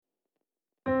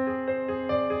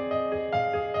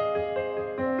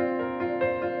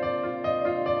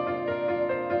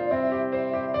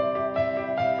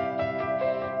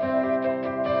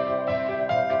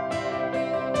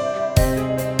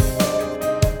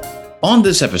On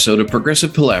this episode of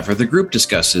Progressive Palaver, the group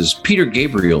discusses Peter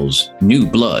Gabriel's New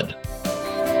Blood.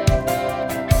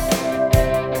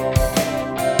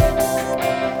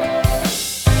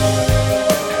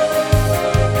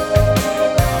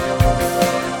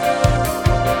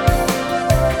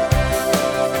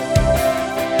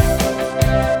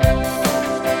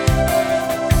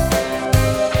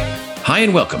 Hi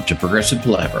and welcome to Progressive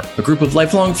Palaver, a group of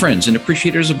lifelong friends and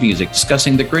appreciators of music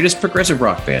discussing the greatest progressive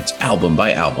rock bands, album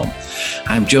by album.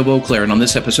 I'm Joe Beauclair, and on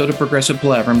this episode of Progressive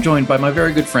Palaver, I'm joined by my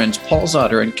very good friends Paul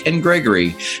Zotter and Ken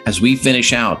Gregory as we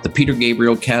finish out the Peter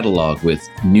Gabriel catalog with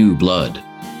New Blood.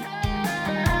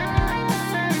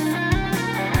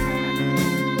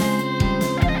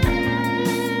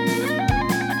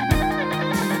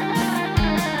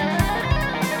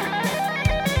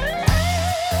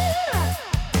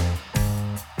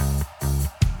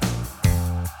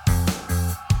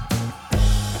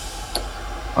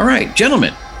 All right,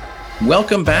 gentlemen,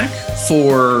 welcome back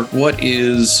for what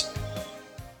is,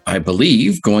 I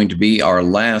believe, going to be our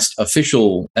last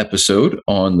official episode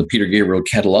on the Peter Gabriel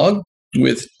catalog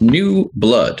with New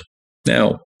Blood.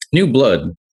 Now, New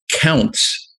Blood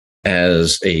counts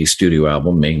as a studio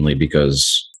album mainly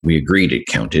because we agreed it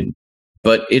counted,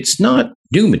 but it's not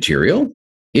new material.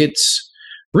 It's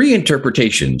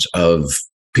reinterpretations of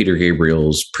Peter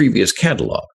Gabriel's previous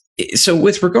catalog. So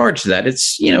with regard to that,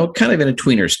 it's, kind of in a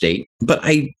tweener state, but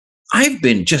I've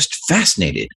been just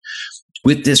fascinated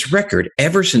with this record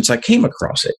ever since I came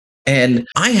across it. And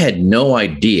I had no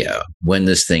idea when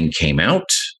this thing came out.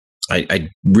 I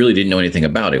really didn't know anything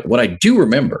about it. What I do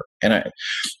remember, and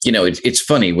it's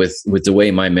funny with the way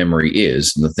my memory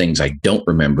is and the things I don't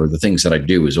remember, the things that I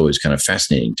do is always kind of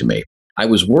fascinating to me. I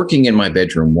was working in my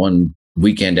bedroom one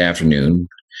weekend afternoon,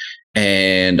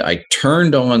 and I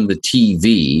turned on the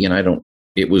TV, and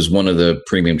it was one of the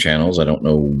premium channels. I don't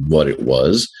know what it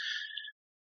was,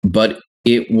 but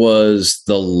it was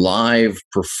the live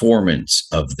performance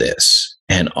of this.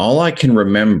 And all I can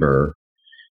remember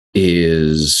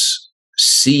is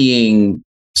seeing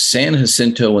San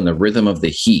Jacinto and the Rhythm of the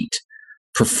Heat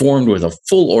performed with a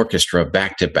full orchestra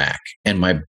back to back. And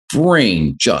my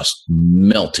brain just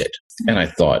melted. And I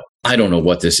thought, I don't know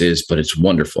what this is, but it's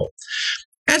wonderful.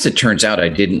 As it turns out, I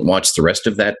didn't watch the rest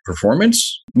of that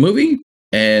performance movie,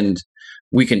 and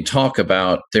we can talk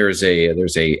about there's a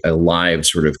live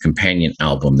sort of companion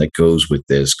album that goes with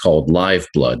this called Live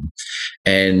Blood.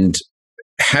 And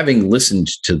having listened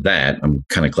to that, I'm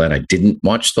kind of glad I didn't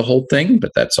watch the whole thing,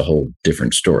 but that's a whole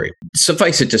different story.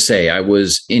 Suffice it to say, I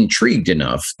was intrigued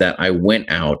enough that I went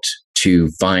out to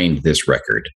find this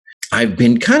record. I've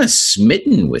been kind of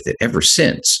smitten with it ever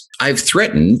since. I've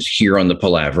threatened here on the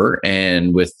Palaver,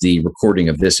 and with the recording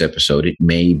of this episode, it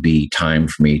may be time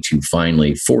for me to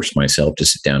finally force myself to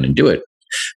sit down and do it.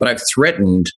 But I've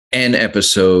threatened an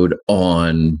episode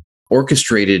on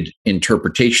orchestrated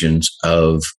interpretations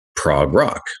of prog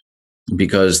rock,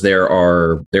 because there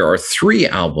are three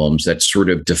albums that sort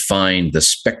of define the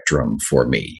spectrum for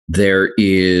me. There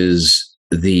is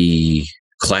the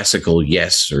classical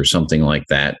Yes or something like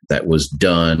that was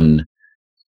done,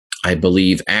 I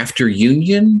believe, after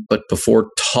Union, but before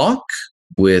Talk,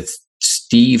 with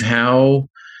Steve Howe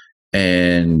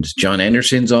and John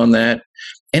Anderson's on that.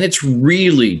 And it's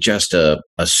really just a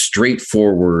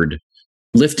straightforward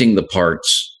lifting the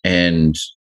parts and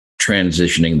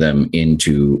transitioning them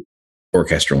into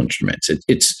orchestral instruments.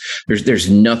 There's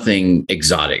nothing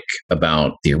exotic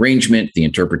about the arrangement, the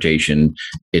interpretation.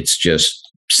 It's just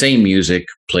same music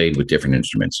played with different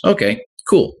instruments. Okay,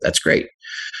 cool. That's great.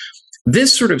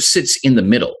 This sort of sits in the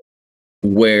middle,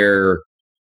 where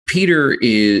Peter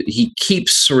he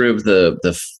keeps sort of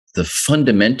the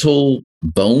fundamental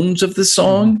bones of the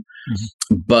song,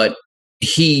 but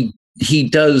he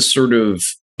does sort of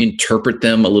interpret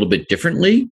them a little bit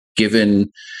differently,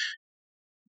 given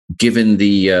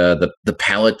the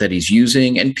palette that he's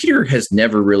using. And Peter has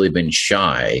never really been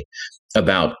shy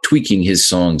about tweaking his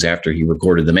songs after he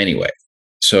recorded them anyway.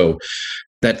 So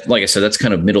that, like I said, that's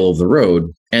kind of middle of the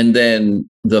road. And then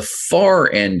the far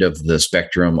end of the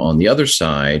spectrum on the other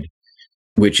side,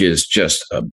 which is just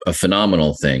a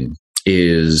phenomenal thing,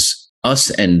 is Us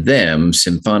and Them,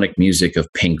 symphonic music of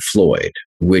Pink Floyd,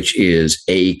 which is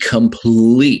a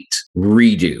complete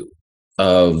redo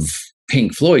of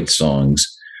Pink Floyd songs,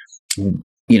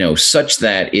 such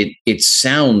that it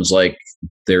sounds like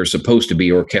they're supposed to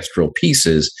be orchestral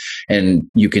pieces, and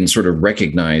you can sort of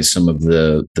recognize some of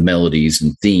the melodies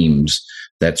and themes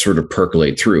that sort of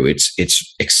percolate through.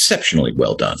 It's exceptionally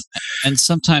well done. And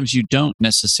sometimes you don't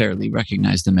necessarily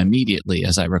recognize them immediately,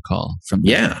 as I recall from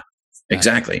Yeah.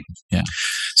 exactly. Yeah.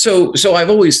 So I've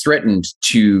always threatened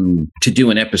to do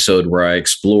an episode where I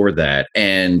explore that,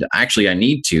 and actually I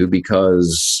need to,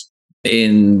 because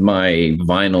in my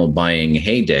vinyl buying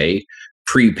heyday,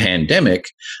 pre-pandemic,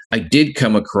 I did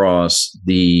come across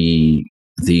the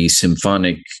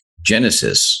Symphonic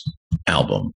Genesis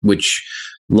album, which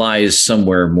lies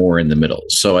somewhere more in the middle.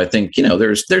 So I think,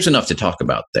 there's enough to talk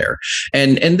about there.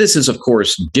 And this is, of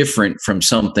course, different from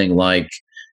something like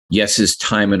Yes's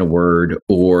Time and a Word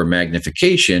or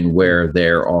Magnification, where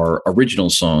there are original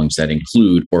songs that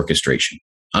include orchestration.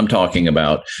 I'm talking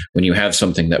about when you have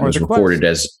something that was recorded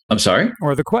as, I'm sorry?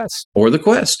 Or The Quest. Or The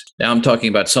Quest. Now I'm talking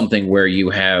about something where you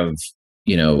have,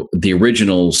 the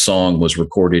original song was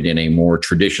recorded in a more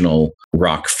traditional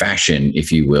rock fashion,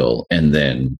 if you will, and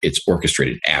then it's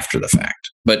orchestrated after the fact.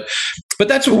 But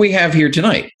that's what we have here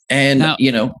tonight. And, now,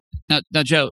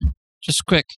 Joe, just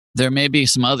quick, there may be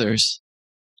some others.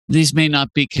 These may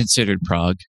not be considered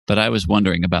prog, but I was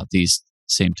wondering about these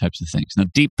same types of things. Now,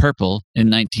 Deep Purple in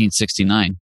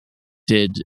 1969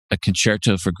 did a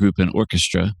concerto for group and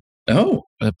orchestra. Oh.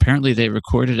 Apparently they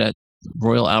recorded at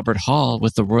Royal Albert Hall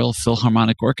with the Royal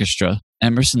Philharmonic Orchestra.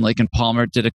 Emerson, Lake and Palmer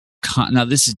did now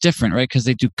this is different, right? Because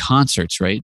they do concerts,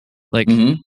 right? Like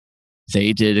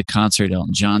they did a concert.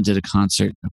 Elton John did a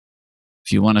concert.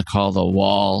 If you want to call The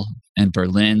Wall in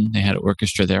Berlin, they had an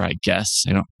orchestra there, I guess.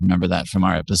 I don't remember that from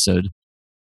our episode.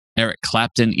 Eric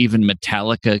Clapton, even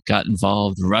Metallica got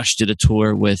involved. Rush did a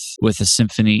tour with a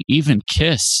symphony. Even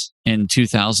Kiss in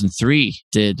 2003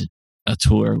 did a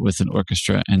tour with an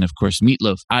orchestra. And of course,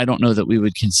 Meatloaf. I don't know that we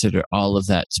would consider all of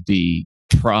that to be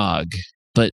prog,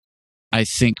 but I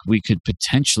think we could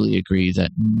potentially agree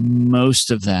that most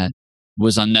of that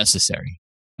was unnecessary,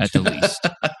 at the least.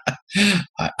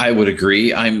 I would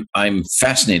agree. I'm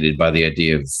fascinated by the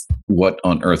idea of what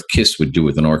on earth Kiss would do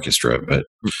with an orchestra, but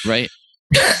right.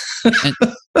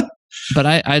 But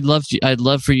I'd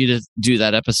love for you to do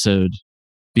that episode,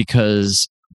 because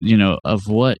of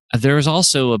what there is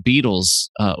also a Beatles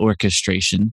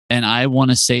orchestration, and I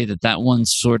want to say that one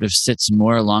sort of sits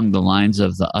more along the lines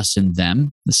of the Us and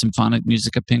Them, the symphonic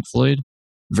music of Pink Floyd,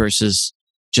 versus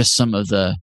just some of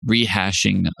the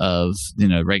rehashing of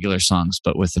regular songs,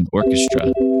 but with an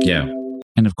orchestra. Yeah,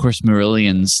 and of course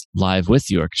Marillion's live with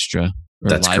the orchestra. Or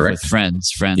That's live correct. With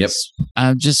friends. Yep.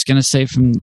 I'm just going to say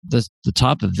from the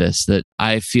top of this that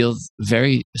I feel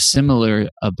very similar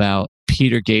about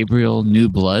Peter Gabriel, New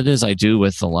Blood, as I do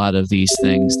with a lot of these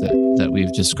things that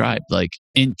we've described. Like,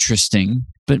 interesting,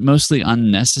 but mostly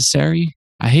unnecessary.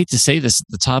 I hate to say this at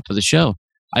the top of the show.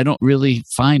 I don't really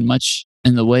find much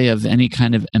in the way of any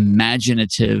kind of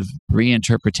imaginative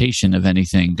reinterpretation of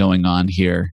anything going on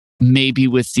here. Maybe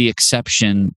with the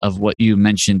exception of what you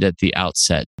mentioned at the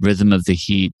outset, Rhythm of the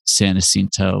Heat, San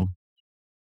Jacinto,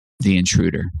 The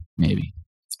Intruder, maybe.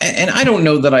 And I don't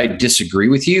know that I disagree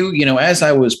with you. As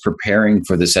I was preparing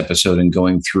for this episode and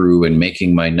going through and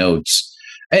making my notes,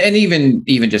 and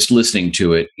even just listening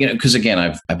to it, because again,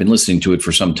 I've been listening to it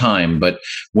for some time, but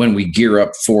when we gear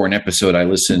up for an episode, I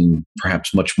listen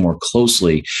perhaps much more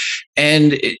closely.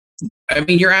 And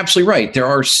you're absolutely right. There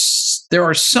are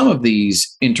some of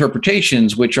these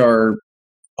interpretations which are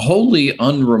wholly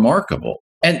unremarkable.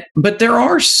 But there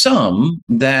are some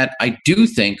that I do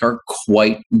think are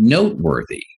quite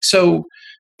noteworthy. So,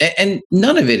 and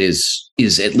none of it is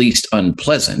at least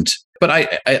unpleasant. But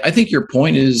I think your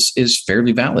point is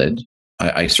fairly valid.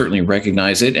 I certainly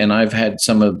recognize it, and I've had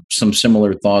some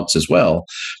similar thoughts as well.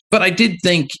 But I did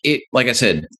think it, like I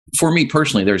said, for me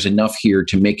personally, there's enough here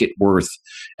to make it worth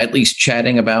at least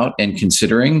chatting about and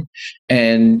considering.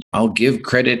 And I'll give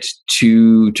credit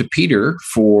to Peter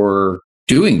for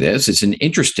doing this. It's an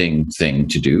interesting thing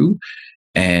to do,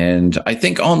 and I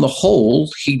think on the whole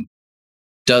he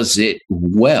does it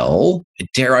well,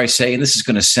 dare I say, and this is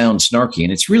going to sound snarky,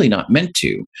 and it's really not meant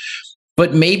to,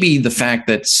 but maybe the fact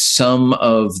that some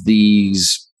of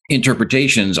these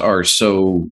interpretations are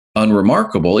so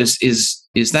unremarkable is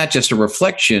that just a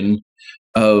reflection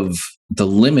of the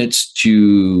limits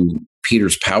to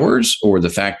Peter's powers, or the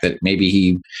fact that maybe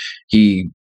he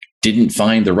didn't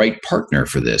find the right partner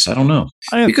for this? I don't know.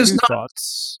 I have two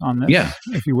thoughts on this,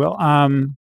 if you will.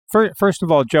 First of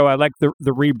all, Joe, I like the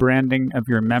rebranding of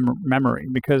your memory,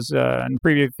 because in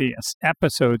previous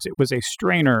episodes, it was a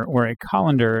strainer or a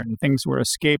colander and things were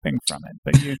escaping from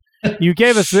it. But you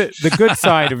gave us the good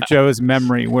side of Joe's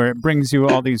memory, where it brings you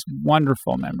all these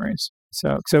wonderful memories.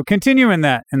 So continue in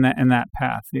that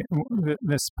path.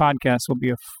 This podcast will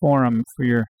be a forum for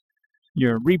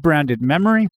your rebranded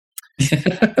memory.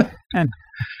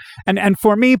 and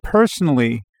for me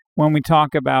personally, when we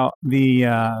talk about the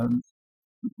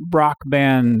rock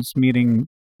bands meeting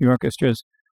the orchestras.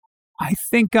 I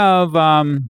think of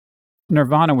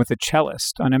Nirvana with a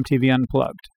cellist on MTV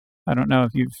Unplugged. I don't know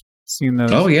if you've seen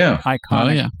those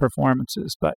iconic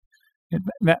performances, but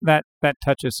that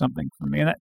touches something for me.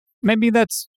 And maybe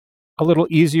that's a little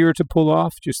easier to pull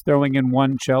off, just throwing in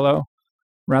one cello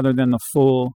rather than the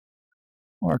full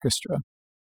orchestra.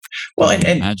 Well, and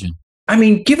imagine. I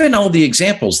mean, given all the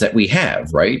examples that we have,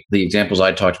 right? The examples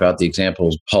I talked about, the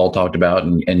examples Paul talked about,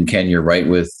 and Ken, you're right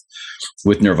with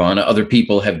Nirvana. Other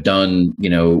people have done,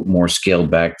 more scaled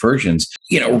back versions.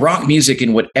 Rock music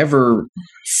in whatever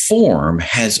form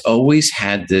has always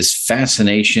had this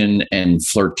fascination and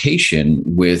flirtation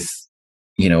with,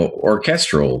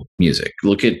 orchestral music.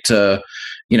 Look at,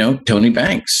 Tony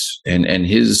Banks and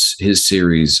his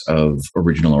series of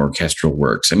original orchestral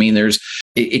works. I mean,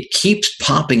 it keeps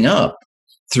popping up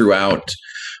throughout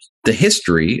the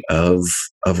history of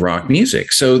rock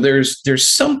music. So there's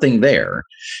something there.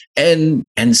 And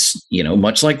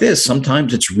much like this,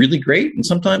 sometimes it's really great and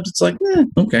sometimes it's like,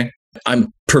 okay.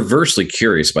 I'm perversely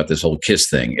curious about this whole Kiss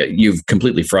thing. You've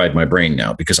completely fried my brain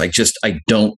now because I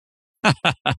don't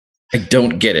I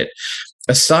don't get it.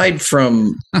 Aside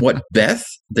from what Beth,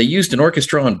 they used an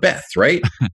orchestra on Beth, right?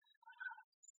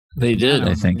 They did,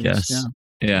 I think, yes.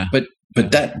 Yeah. But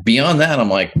that beyond that, I'm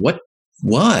like, what?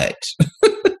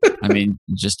 I mean,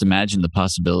 just imagine the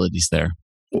possibilities there.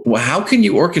 Well, how can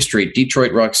you orchestrate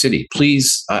Detroit Rock City?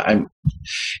 Please,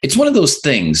 it's one of those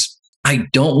things I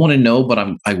don't want to know, but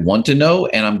I want to know,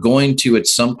 and I'm going to at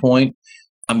some point.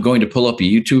 I'm going to pull up a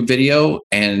YouTube video,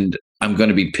 and I'm going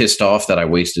to be pissed off that I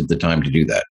wasted the time to do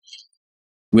that.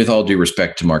 With all due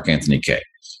respect to Mark Anthony Kaye.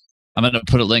 I'm going to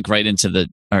put a link right into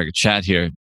our chat here,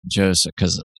 Joseph,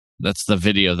 because that's the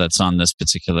video that's on this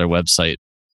particular website.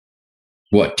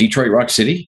 What, Detroit Rock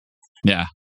City? Yeah.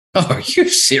 Oh, are you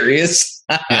serious?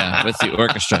 Yeah, with the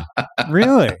orchestra.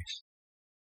 Really?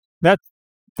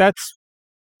 That's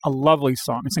a lovely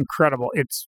song. It's incredible.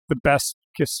 It's the best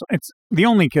Kiss song. It's the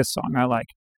only Kiss song I like.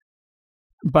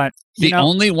 But the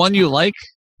only one you like?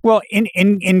 Well,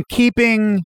 in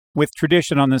keeping with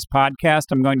tradition on this podcast,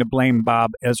 I'm going to blame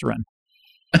Bob Ezrin.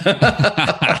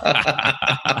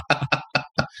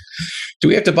 Do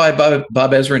we have to buy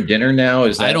Bob Ezrin dinner now?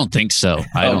 I don't think so.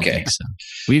 I don't think so.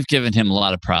 We've given him a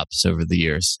lot of props over the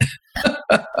years.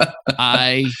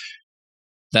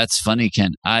 That's funny,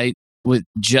 Ken. With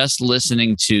just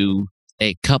listening to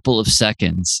a couple of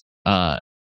seconds,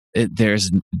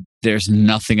 there's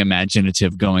nothing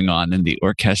imaginative going on in the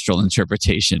orchestral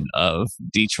interpretation of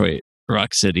Detroit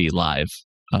Rock City live.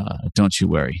 Don't you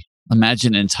worry.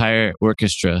 Imagine an entire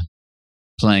orchestra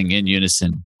playing in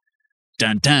unison.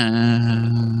 Dun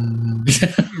dun.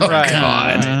 Oh,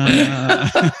 God.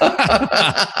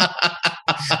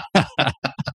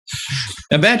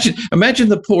 Imagine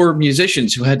the poor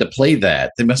musicians who had to play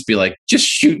that. They must be like, just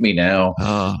shoot me now.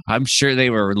 Oh, I'm sure they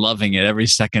were loving it every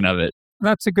second of it.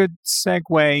 That's a good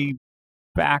segue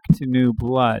back to New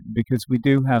Blood because we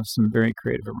do have some very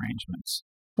creative arrangements.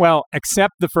 Well,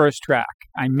 except the first track.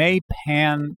 I may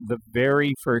pan the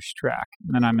very first track,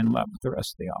 and then I'm in love with the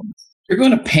rest of the album. You're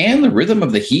going to pan the Rhythm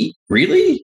of the Heat?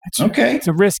 Really? Okay. It's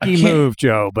a risky move,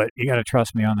 Joe, but you got to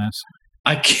trust me on this.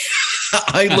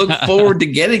 I look forward to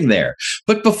getting there.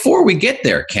 But before we get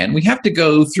there, Ken, we have to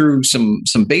go through some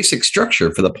basic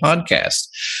structure for the podcast.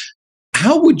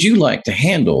 How would you like to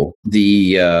handle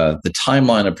the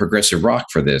timeline of progressive rock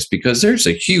for this? Because there's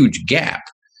a huge gap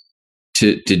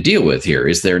to deal with here,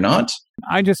 is there not?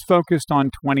 I just focused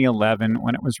on 2011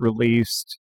 when it was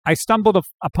released. I stumbled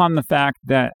upon the fact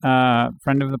that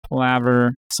friend of the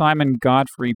Palaver, Simon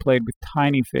Godfrey, played with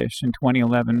Tiny Fish in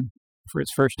 2011 for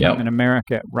his first time in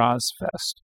America at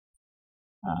Rozfest.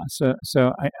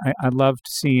 So I loved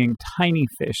seeing Tiny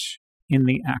Fish in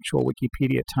the actual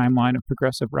Wikipedia timeline of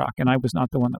progressive rock, and I was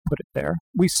not the one that put it there.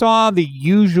 We saw the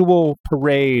usual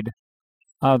parade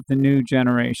of the new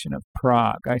generation of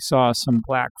prog. I saw some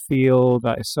Blackfield,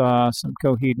 I saw some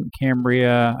Coheed and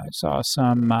Cambria, I saw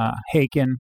some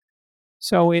Haken.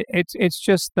 So it's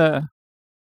just the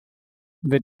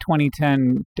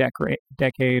 2010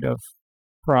 decade of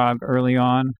prog early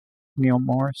on. Neil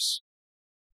Morse,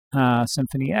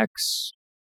 Symphony X,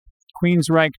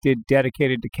 Queensryche did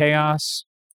Dedicated to Chaos,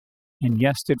 and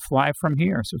Yes did Fly From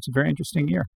Here. So it's a very interesting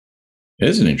year. It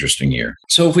is an interesting year.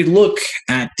 So if we look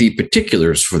at the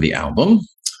particulars for the album,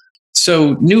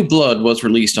 so New Blood was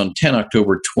released on 10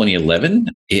 October 2011.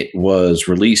 It was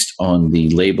released on the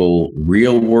label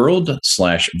Real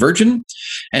World/Virgin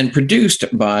and produced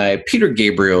by Peter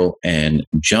Gabriel and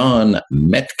John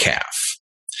Metcalfe.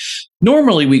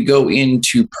 Normally we go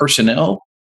into personnel,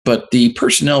 but the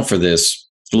personnel for this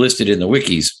listed in the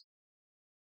wikis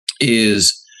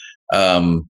is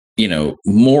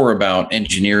more about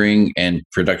engineering and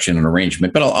production and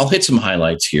arrangement, but I'll hit some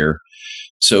highlights here.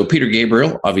 So Peter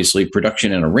Gabriel, obviously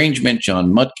production and arrangement.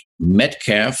 John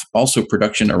Metcalf, also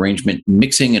production, arrangement,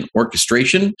 mixing, and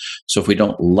orchestration. So if we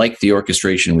don't like the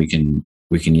orchestration, we can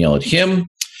yell at him.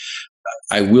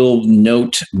 I will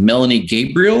note Melanie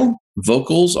Gabriel,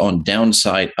 vocals on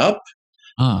Downside Up.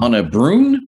 Anna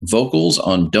Brune, vocals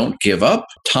on Don't Give Up.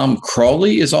 Tom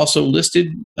Crawley is also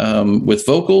listed with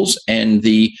vocals, and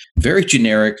the very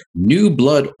generic New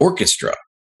Blood Orchestra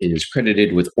is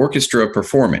credited with orchestra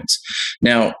performance.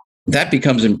 Now, that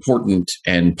becomes important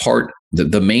and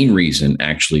the main reason,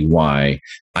 actually, why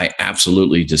I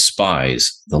absolutely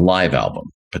despise the live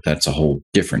album, but that's a whole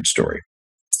different story.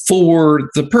 For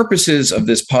the purposes of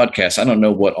this podcast, I don't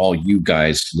know what all you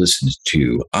guys listened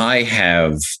to. I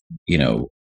have,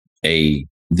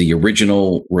 the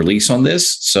original release on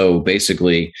this. So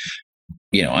basically,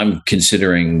 I'm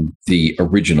considering the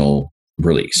original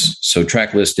release. So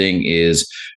track listing is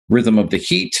Rhythm of the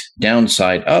Heat,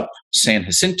 Downside Up, San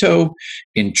Jacinto,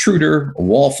 Intruder,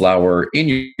 Wallflower,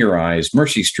 In Your Eyes,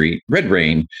 Mercy Street, Red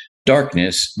Rain,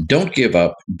 Darkness, Don't Give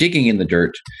Up, Digging in the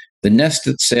Dirt, The Nest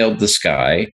That Sailed the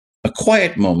Sky, A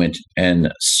Quiet Moment,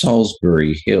 and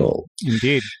Salisbury Hill.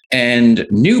 Indeed. And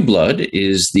New Blood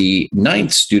is the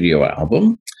 9th studio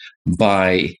album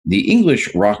by the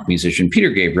English rock musician Peter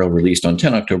Gabriel, released on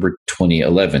 10 October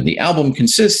 2011. The album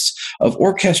consists of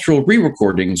orchestral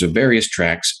re-recordings of various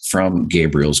tracks from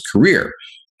Gabriel's career,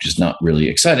 which is not really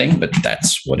exciting, but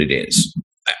that's what it is.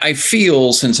 I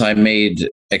feel, since I made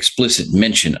explicit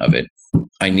mention of it,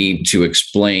 I need to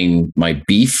explain my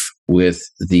beef with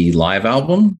the live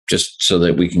album, just so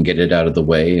that we can get it out of the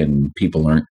way and people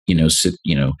aren't,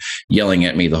 yelling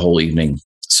at me the whole evening.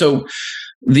 So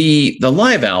the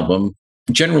live album,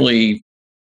 generally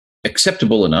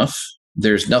acceptable enough.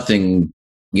 There's nothing,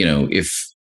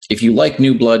 if you like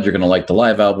New Blood, you're going to like the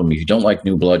live album. If you don't like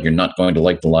New Blood, you're not going to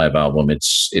like the live album.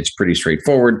 It's pretty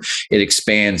straightforward. It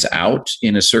expands out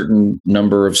in a certain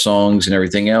number of songs and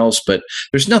everything else, but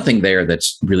there's nothing there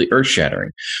that's really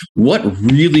earth-shattering. What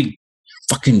really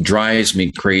fucking drives me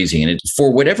crazy, and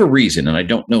for whatever reason, and I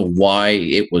don't know why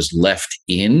it was left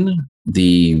in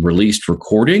the released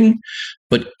recording,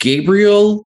 but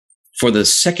Gabriel, for the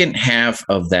second half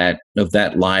of that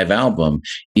live album,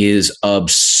 is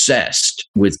obsessed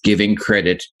with giving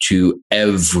credit to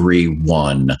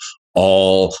everyone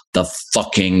all the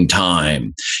fucking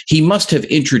time. He must have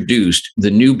introduced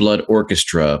the New Blood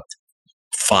Orchestra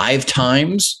 5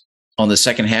 times on the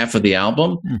second half of the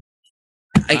album.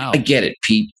 Wow. I get it,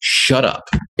 Pete. Shut up.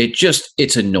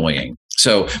 It's annoying.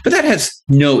 So, but that has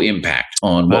no impact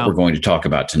on what we're going to talk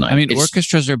about tonight. I mean,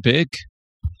 orchestras are big.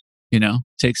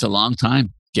 Takes a long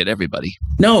time. Get everybody.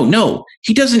 No.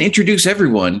 He doesn't introduce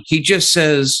everyone. He just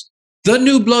says, the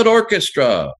New Blood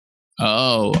Orchestra.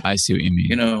 Oh, I see what you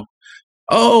mean.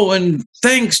 And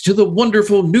thanks to the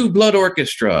wonderful New Blood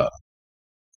Orchestra.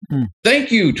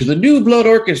 Thank you to the New Blood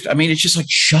Orchestra. I mean, it's just like,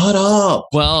 shut up.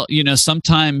 Well,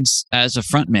 sometimes as a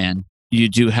frontman, you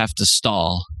do have to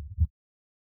stall.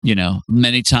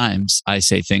 Many times I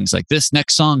say things like, this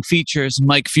next song features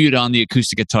Mike Fuda on the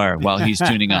acoustic guitar while he's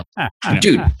tuning up.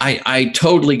 Dude, I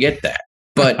totally get that.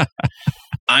 But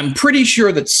I'm pretty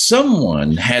sure that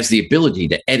someone has the ability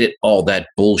to edit all that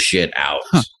bullshit out.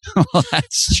 Well,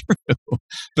 that's true.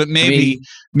 But maybe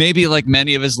like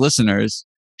many of his listeners,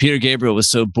 Peter Gabriel was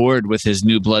so bored with his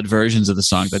New Blood versions of the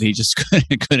song that he just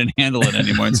couldn't handle it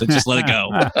anymore, and so just let it go.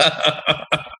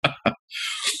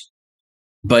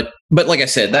 But like I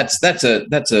said, that's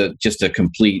just a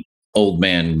complete old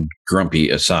man grumpy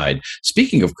aside.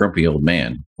 Speaking of grumpy old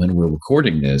man, when we're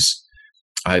recording this,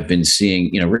 I've been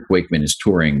seeing, Rick Wakeman is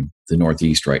touring the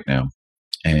Northeast right now,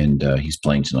 and he's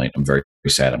playing tonight. I'm very,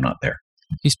 very sad I'm not there.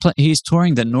 He's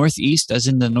touring the Northeast, as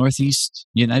in the Northeast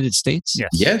United States?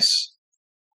 Yes.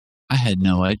 I had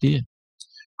no idea.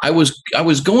 I was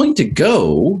going to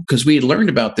go because we had learned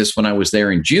about this when I was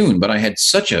there in June, but I had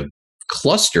such a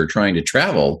cluster trying to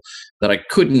travel that I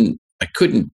couldn't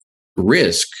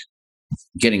risk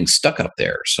getting stuck up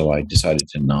there. So I decided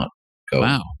to not go.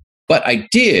 Wow. But I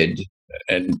did,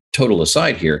 and total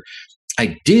aside here,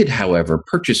 I did, however,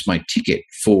 purchase my ticket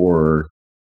for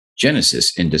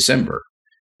Genesis in December,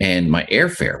 and my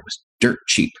airfare was dirt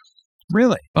cheap.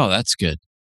 Really? Oh, that's good.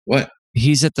 What?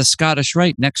 He's at the Scottish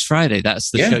Rite next Friday.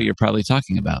 That's the show you're probably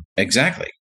talking about. Exactly.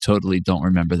 Totally don't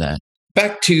remember that.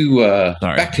 Back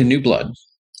to New Blood.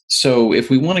 So if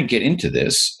we want to get into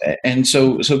this, and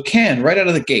so Ken, right out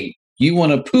of the gate, you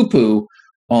want to poo-poo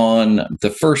on the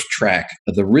first track,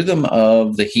 The Rhythm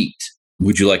of the Heat.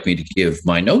 Would you like me to give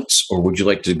my notes, or would you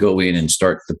like to go in and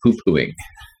start the poo-pooing?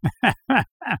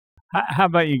 How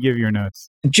about you give your notes?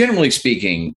 Generally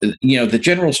speaking, the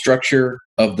general structure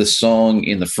of the song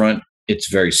in the front,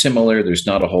 it's very similar. There's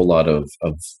not a whole lot of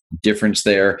difference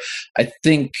there. I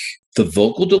think the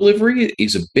vocal delivery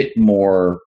is a bit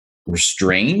more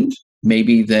restrained,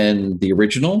 maybe, than the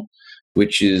original,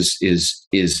 which is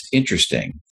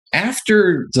interesting.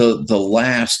 After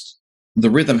the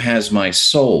Rhythm Has My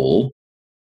Soul,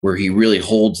 where he really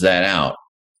holds that out,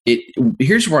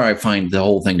 here's where I find the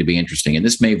whole thing to be interesting, and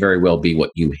this may very well be what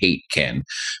you hate, Ken,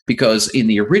 because in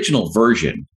the original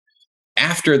version,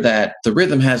 after that, the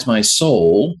Rhythm Has My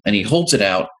Soul, and he holds it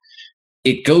out,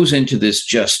 it goes into this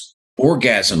just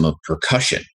orgasm of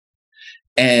percussion.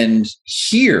 And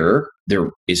here, there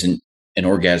isn't an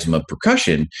orgasm of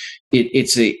percussion.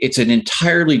 It's an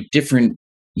entirely different,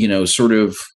 sort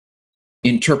of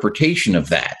interpretation of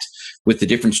that, with the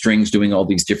different strings doing all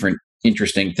these different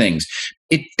interesting things.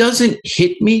 It doesn't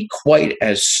hit me quite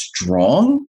as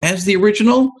strong as the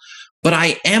original, but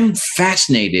I am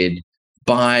fascinated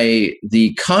by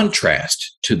the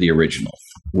contrast to the original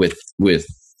with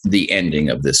the ending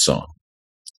of this song.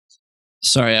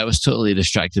 Sorry, I was totally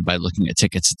distracted by looking at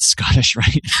tickets at the Scottish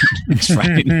Rite next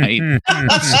Friday night.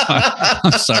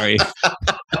 I'm sorry.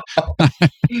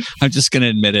 I'm just going to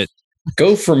admit it.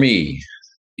 Go for me.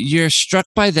 You're struck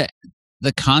by the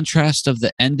contrast of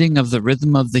the ending of the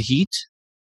Rhythm of the Heat?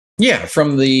 Yeah,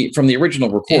 from the original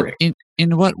recording.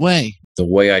 In what way? The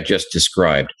way I just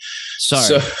described.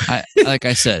 Sorry, like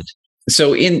I said.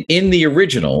 So in the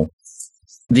original,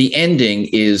 the ending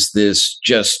is this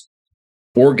just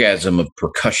orgasm of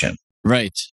percussion.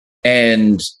 Right.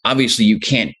 And obviously you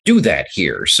can't do that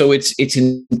here. So it's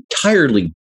an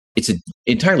entirely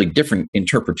different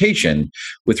interpretation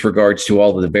with regards to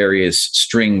all of the various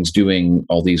strings doing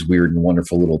all these weird and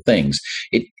wonderful little things.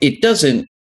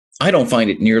 I don't find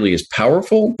it nearly as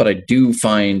powerful, but I do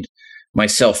find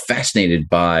myself fascinated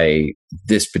by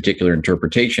this particular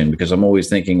interpretation, because I'm always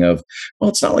thinking of, well,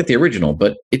 it's not like the original,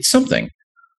 but it's something.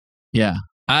 Yeah.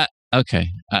 Okay.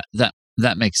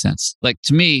 That makes sense. Like,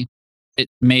 to me, it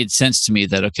made sense to me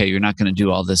that, okay, you're not going to do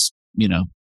all this,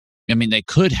 I mean, they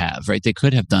could have, right? They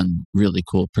could have done really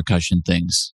cool percussion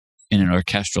things in an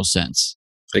orchestral sense.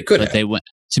 They could have. They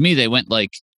went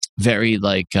like very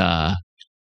like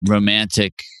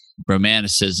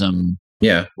romanticism,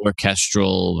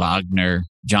 orchestral, Wagner,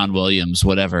 John Williams,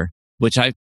 whatever, which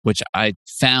I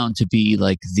found to be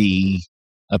like the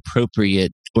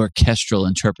appropriate orchestral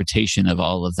interpretation of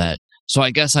all of that. So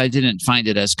I guess I didn't find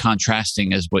it as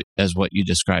contrasting as what you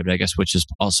described, I guess, which is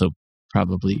also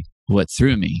probably what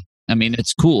threw me. I mean,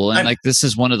 it's cool. And this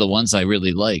is one of the ones I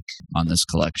really like on this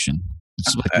collection.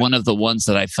 It's like one of the ones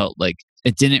that I felt like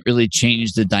it didn't really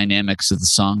change the dynamics of the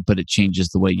song, but it changes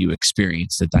the way you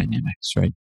experience the dynamics,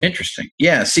 right? Interesting.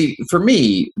 Yeah. See, for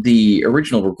me, the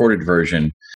original recorded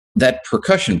version, that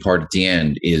percussion part at the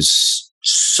end is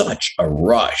such a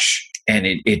rush, and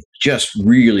it just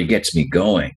really gets me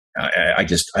going.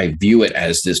 I view it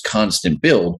as this constant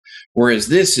build, whereas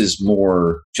this is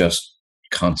more just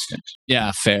constant.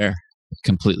 Yeah, fair.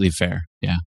 Completely fair.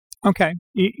 Yeah. Okay.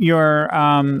 Your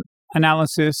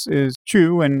analysis is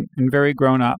true and very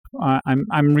grown up. I'm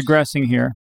regressing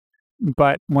here.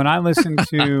 But when I listen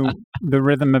to the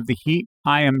Rhythm of the Heat,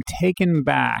 I am taken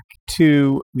back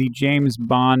to the James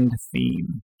Bond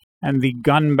theme and the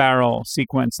gun barrel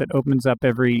sequence that opens up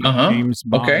every James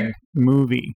Bond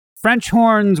movie. French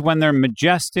horns, when they're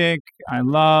majestic, I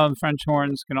love. French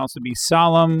horns can also be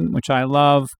solemn, which I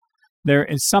love. There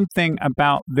is something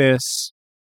about this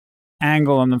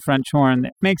angle on the French horn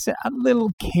that makes it a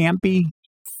little campy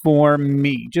for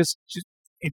me. Just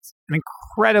it's an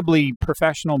incredibly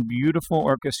professional, beautiful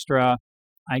orchestra.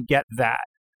 I get that.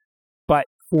 But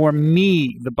for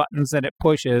me, the buttons that it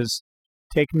pushes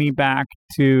take me back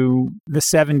to the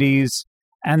 70s.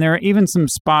 And there are even some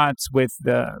spots with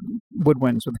the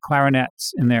woodwinds, with the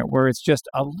clarinets in there, where it's just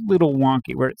a little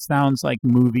wonky, where it sounds like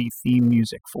movie theme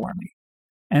music for me.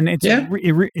 And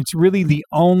it's really the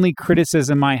only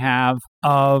criticism I have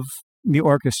of the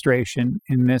orchestration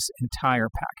in this entire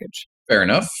package. Fair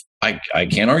enough. I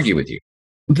can't argue with you.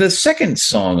 The second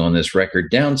song on this record,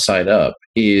 Downside Up,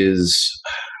 is,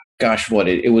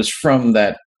 it was from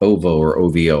that OVO or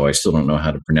OVO. I still don't know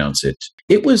how to pronounce it.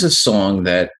 It was a song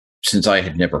that, since I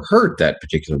had never heard that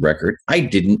particular record, I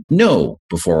didn't know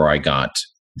before I got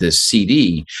this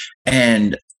CD.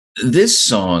 And this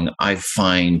song, I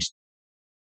find,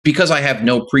 because I have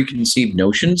no preconceived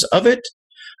notions of it,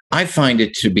 I find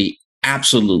it to be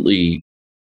absolutely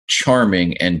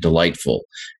charming and delightful.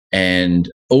 And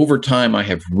over time, I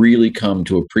have really come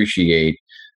to appreciate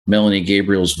Melanie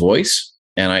Gabriel's voice.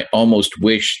 And I almost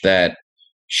wish that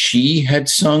she had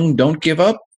sung Don't Give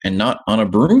Up and not On a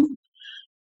Broom.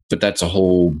 But that's a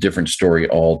whole different story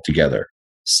altogether.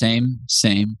 Same,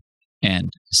 and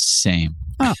same.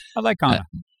 Oh, I like Anna.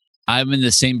 I'm in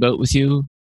the same boat with you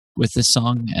with this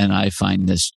song, and I find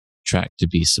this track to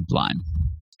be sublime.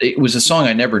 It was a song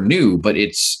I never knew, but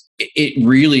it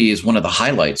really is one of the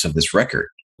highlights of this record.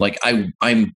 Like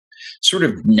I'm sort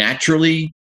of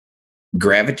naturally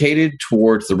gravitated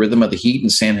towards the Rhythm of the Heat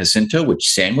and San Jacinto, which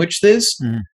sandwich this.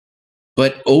 Mm.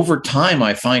 But over time,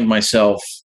 I find myself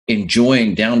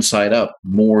enjoying Downside Up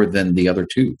more than the other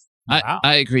two.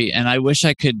 I agree, and I wish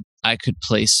I could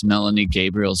place Melanie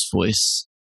Gabriel's voice.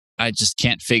 I just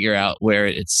can't figure out where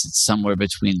it's somewhere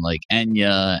between like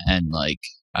Enya and like,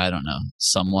 I don't know,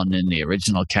 someone in the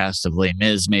original cast of Les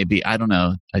Mis, maybe. I don't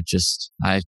know.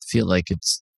 I feel like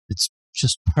it's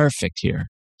just perfect here.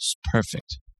 It's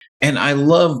perfect. And I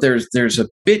love there's a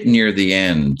bit near the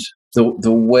end,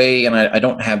 the way, and I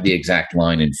don't have the exact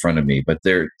line in front of me, but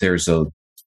there's a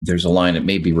line that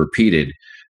may be repeated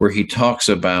where he talks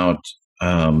about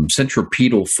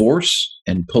centripetal force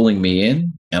and pulling me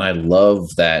in. And I love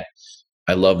that.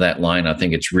 I love that line. I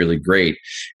think it's really great.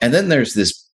 And then there's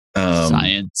this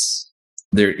science.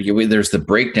 There's the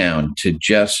breakdown to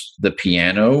just the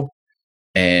piano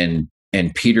and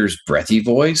Peter's breathy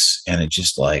voice. And it's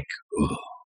just like, ugh.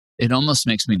 It almost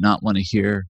makes me not want to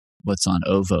hear what's on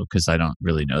OVO because I don't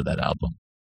really know that album.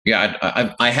 Yeah,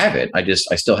 I have it. I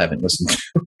still haven't listened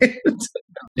to it.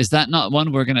 Is that not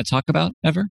one we're going to talk about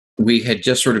ever? We had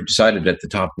just sort of decided at the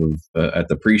top of at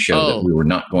the pre-show that we were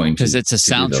not going to, because it's a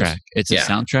soundtrack. It's a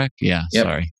soundtrack. Yeah. Yep.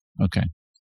 Sorry. Okay.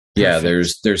 Yeah.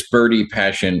 Perfect. There's Birdie,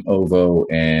 Passion, OVO,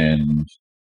 and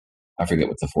I forget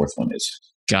what the fourth one is.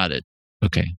 Got it.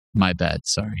 Okay. My bad.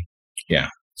 Sorry. Yeah.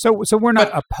 So we're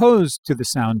not opposed to the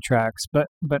soundtracks, but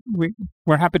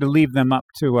we're happy to leave them up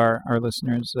to our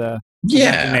listeners.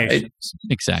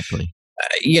 Exactly.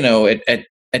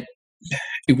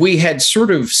 We had sort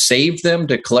of saved them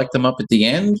to collect them up at the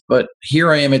end, but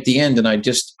here I am at the end, and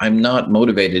I'm not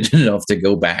motivated enough to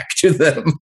go back to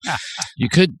them. You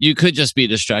could just be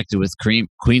distracted with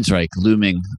Queensryche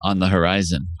looming on the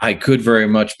horizon. I could very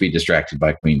much be distracted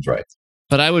by Queensryche.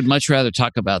 But I would much rather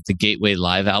talk about the Gateway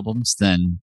live albums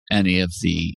than any of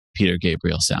the Peter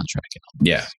Gabriel soundtrack albums.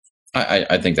 Yeah,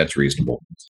 I think that's reasonable.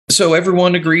 So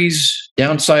everyone agrees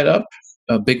Downside Up,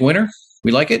 a big winner?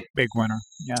 We like it? Big winner,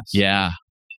 yes.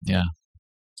 Yeah.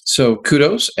 So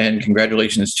kudos and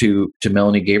congratulations to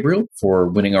Melanie Gabriel for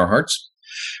winning our hearts,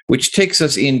 which takes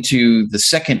us into the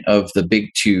second of the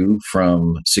big two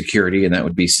from Security, and that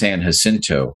would be San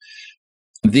Jacinto.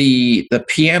 The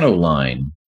piano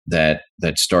line that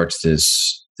starts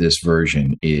this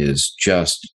version is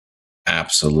just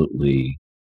absolutely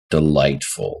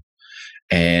delightful.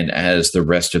 And as the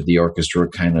rest of the orchestra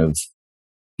kind of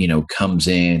comes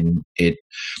in,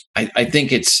 I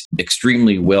think it's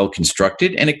extremely well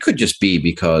constructed, and it could just be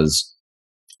because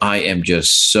I am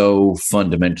just so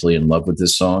fundamentally in love with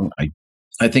this song.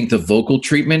 I think the vocal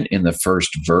treatment in the first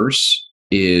verse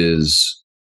is,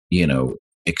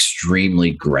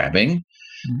 extremely grabbing.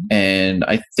 Mm-hmm. And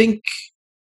I think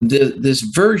this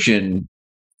version,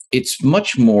 it's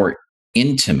much more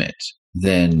intimate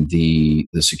than the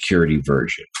Security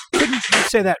version. Couldn't you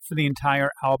say that for the entire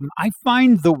album? I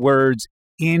find the words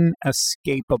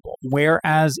inescapable,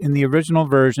 whereas in the original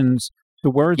versions, the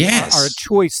words are a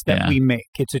choice that we make.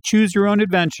 It's a choose your own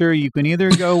adventure. You can either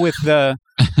go with the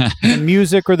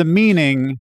music or the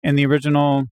meaning in the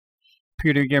original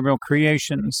Peter Gabriel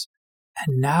creations,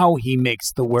 and now he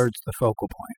makes the words the focal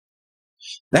point.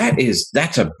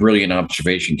 That's a brilliant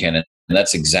observation, Kenneth, and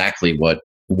that's exactly what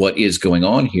is going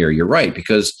on here. You're right,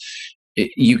 because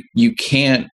you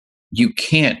can't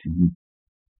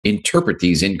interpret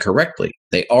these incorrectly.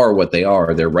 They are what they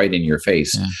are. They're right in your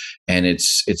face, and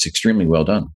it's extremely well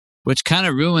done. Which kind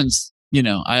of ruins,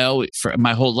 I always, for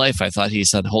my whole life, I thought he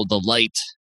said "hold the light"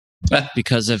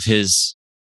 because of his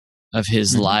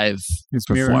live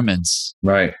performance,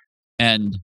 right?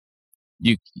 And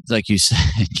you, like you said,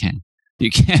 you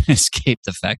can't escape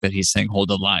the fact that he's saying "hold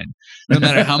the line." No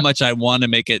matter how much I want to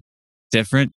make it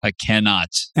different, I cannot.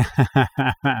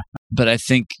 But I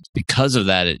think because of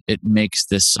that, it makes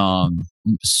this song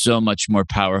so much more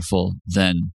powerful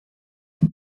than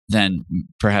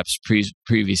perhaps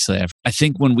previously. I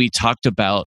think when we talked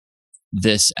about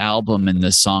this album and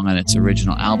this song on its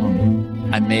original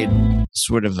album, I made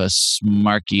sort of a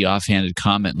smarky, offhanded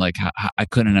comment like I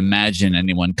couldn't imagine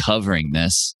anyone covering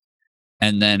this.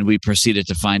 And then we proceeded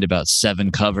to find about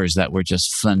 7 covers that were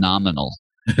just phenomenal.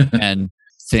 And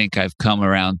think I've come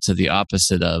around to the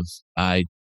opposite of, I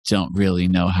don't really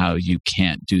know how you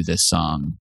can't do this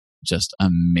song just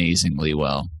amazingly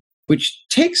well. Which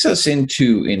takes us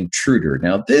into Intruder.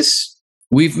 Now,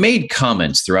 we've made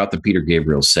comments throughout the Peter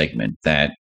Gabriel segment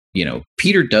that,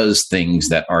 Peter does things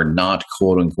that are not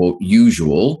quote unquote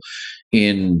usual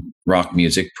in rock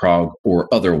music, prog or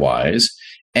otherwise.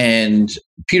 And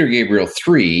Peter Gabriel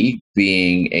 3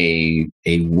 being a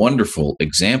wonderful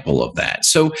example of that.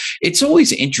 So it's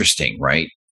always interesting, right?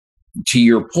 To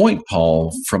your point,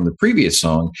 Paul, from the previous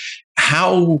song,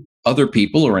 how other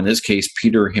people, or in this case,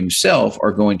 Peter himself,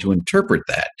 are going to interpret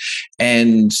that.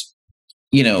 And,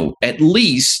 at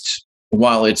least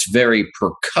while it's very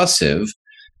percussive,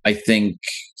 I think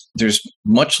there's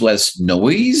much less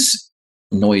noises,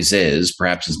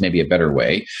 perhaps is maybe a better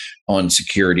way, on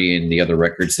Security and the other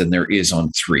records than there is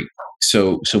on 3.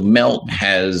 So Melt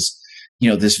has,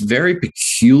 this very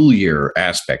peculiar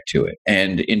aspect to it.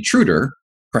 And Intruder,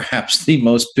 perhaps the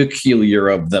most peculiar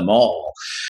of them all.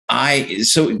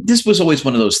 So this was always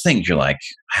one of those things you're like,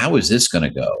 how is this going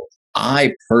to go?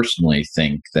 I personally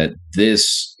think that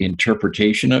this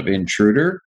interpretation of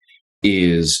Intruder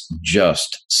is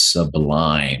just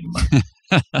sublime.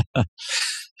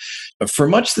 For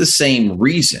much the same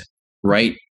reason,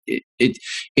 right?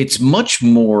 It's much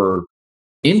more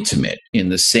intimate in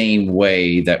the same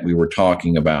way that we were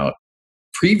talking about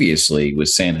previously with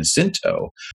San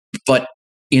Jacinto. But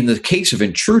in the case of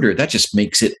Intruder, that just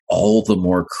makes it all the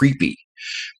more creepy.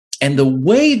 And the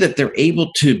way that they're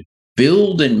able to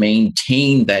build and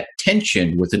maintain that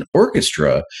tension with an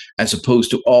orchestra, as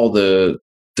opposed to all the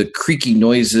creaky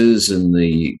noises and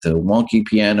the wonky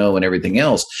piano and everything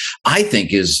else, I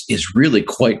think is really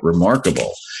quite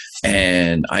remarkable.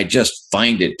 And I just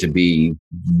find it to be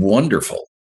wonderful.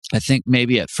 I think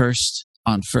maybe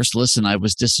on first listen, I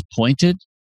was disappointed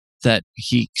that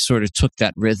he sort of took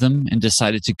that rhythm and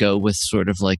decided to go with sort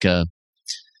of like a,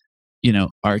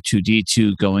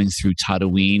 R2-D2 going through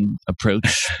Tatooine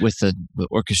approach with the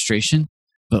orchestration.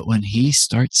 But when he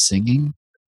starts singing,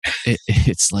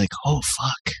 it's like, oh,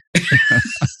 fuck.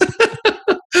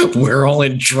 We're all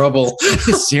in trouble.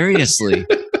 Seriously.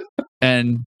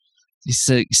 And he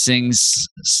sings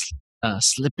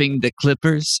Slipping the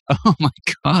Clippers. Oh, my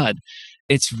God.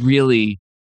 It's really,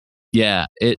 again,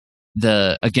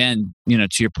 to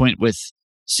your point with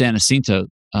San Jacinto,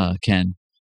 Ken,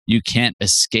 you can't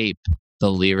escape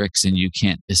the lyrics and you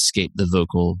can't escape the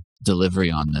vocal delivery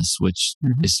on this, which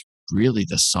is really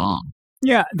the song.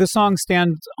 Yeah, the song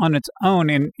stands on its own.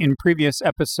 In previous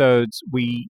episodes,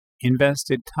 we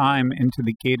invested time into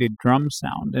the gated drum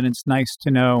sound, and it's nice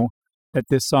to know that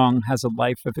this song has a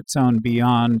life of its own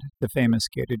beyond the famous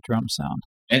gated drum sound.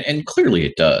 And clearly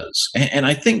it does. And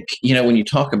I think, when you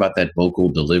talk about that vocal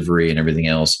delivery and everything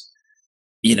else,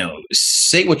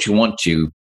 say what you want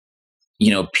to,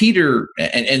 Peter,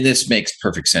 and this makes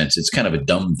perfect sense. It's kind of a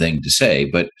dumb thing to say,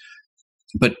 but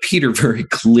Peter very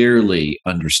clearly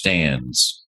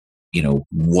understands,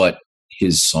 what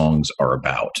his songs are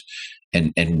about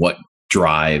and what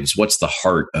what's the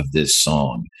heart of this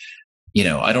song.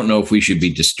 I don't know if we should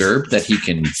be disturbed that he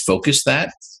can focus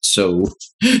that so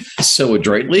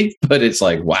adroitly, but it's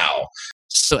like, wow.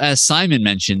 So as Simon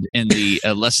mentioned in the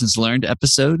Lessons Learned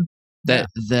episode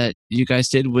that you guys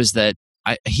did, was that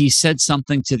he said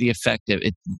something to the effect of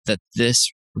that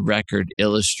this record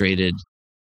illustrated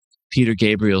Peter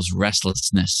Gabriel's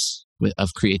restlessness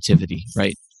of creativity,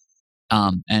 right?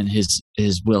 And his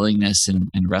willingness and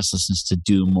restlessness to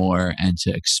do more and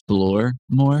to explore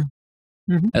more.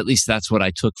 Mm-hmm. At least that's what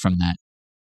I took from that.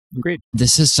 Great.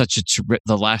 This is such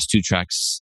the last two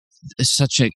tracks is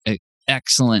such a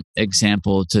excellent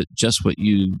example to just what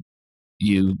you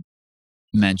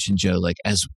mentioned, Joe. Like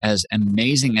as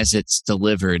amazing as it's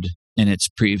delivered in its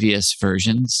previous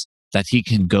versions, that he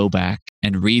can go back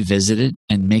and revisit it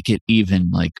and make it even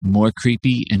like more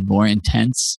creepy and more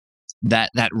intense.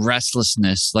 That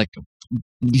restlessness, like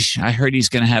I heard he's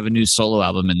going to have a new solo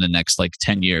album in the next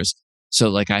 10 years.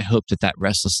 So I hope that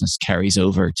restlessness carries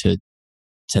over to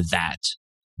that,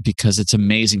 because it's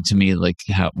amazing to me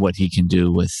what he can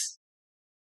do with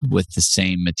the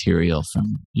same material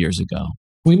from years ago.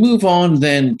 We move on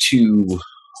then to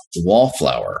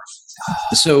Wallflower.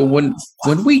 So when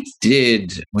we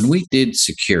did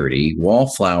Security,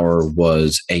 Wallflower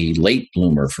was a late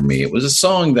bloomer for me. It was a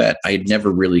song that I'd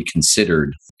never really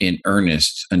considered in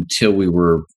earnest until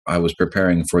I was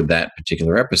preparing for that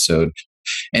particular episode.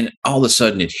 And all of a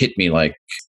sudden it hit me like,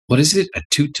 what is it? A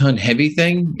 2-ton heavy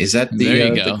thing? Is that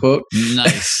the quote?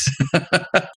 Nice.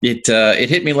 It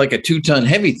hit me like a 2-ton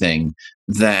heavy thing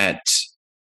that,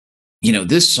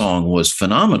 this song was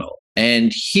phenomenal.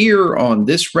 And here on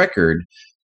this record,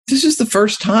 this is the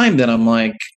first time that I'm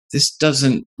like, this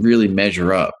doesn't really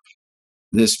measure up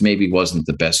this maybe wasn't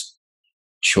the best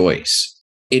choice.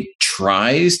 It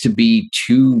tries to be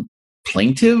too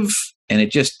plaintive, and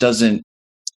it just doesn't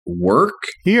work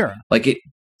here. Like it.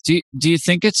 Do you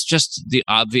think it's just the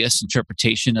obvious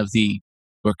interpretation of the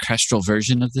orchestral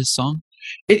version of this song?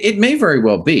 It may very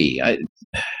well be.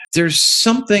 There's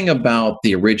something about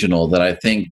the original that I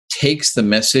think takes the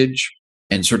message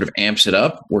and sort of amps it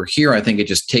up, where here I think it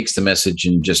just takes the message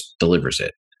and just delivers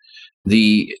it.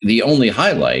 The only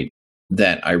highlight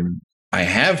that I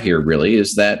have here really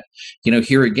is that,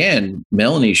 here again,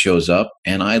 Melanie shows up,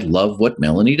 and I love what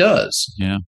Melanie does.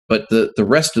 Yeah. But the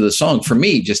rest of the song for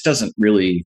me just doesn't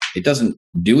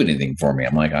do anything for me.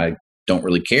 I'm like, I don't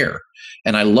really care.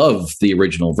 And I love the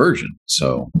original version.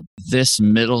 So this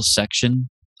middle section,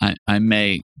 I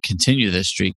may continue this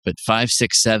streak, but 5,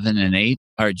 6, 7, and 8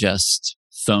 are just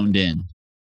phoned in.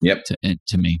 Yep.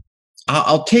 To me.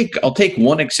 I'll take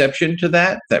one exception to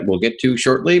that we'll get to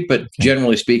shortly, but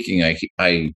generally speaking,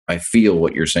 I feel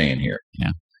what you're saying here.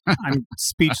 Yeah. I'm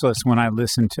speechless when I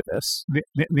listen to this.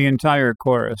 The entire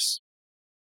chorus.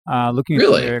 Looking at the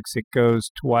lyrics, it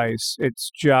goes twice.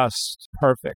 It's just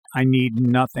perfect. I need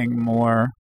nothing more.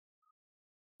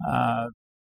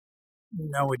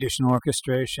 No additional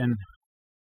orchestration.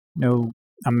 No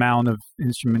amount of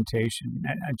instrumentation.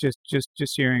 I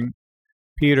just hearing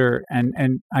Peter,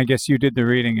 and I guess you did the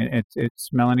reading. It's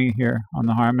Melanie here on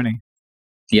the harmony.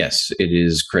 Yes, it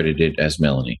is credited as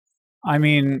Melanie. I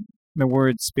mean, the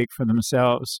words speak for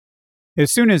themselves.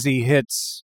 As soon as he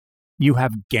hits, you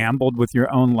have gambled with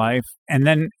your own life, and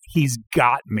then he's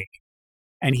got me,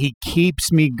 and he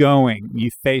keeps me going. You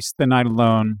face the night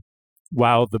alone,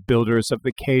 while the builders of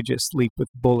the cages sleep with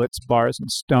bullets, bars, and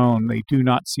stone. They do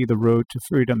not see the road to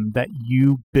freedom that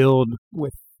you build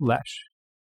with flesh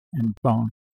and bone.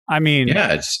 I mean,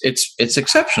 yeah, it's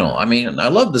exceptional. I mean, I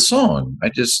love the song.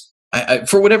 I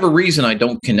for whatever reason, I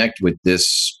don't connect with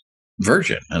this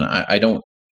version, and I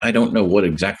don't know what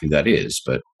exactly that is,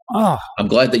 but I'm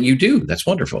glad that you do. That's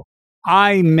wonderful.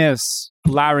 I miss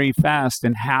Larry Fast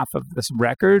in half of this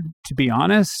record, to be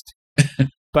honest.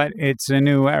 But it's a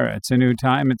new era. It's a new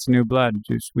time. It's new blood.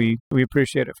 Just we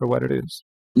appreciate it for what it is.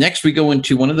 Next, we go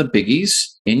into one of the biggies,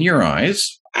 In Your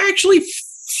Eyes. I actually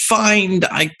find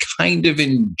I kind of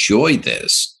enjoy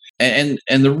this. And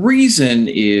the reason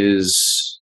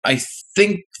is I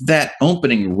think that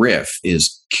opening riff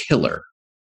is killer.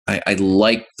 I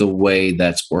like the way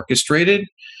that's orchestrated,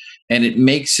 and it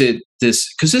makes it this,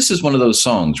 because this is one of those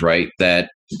songs, right, that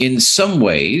in some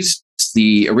ways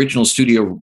the original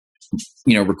studio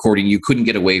recording you couldn't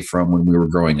get away from when we were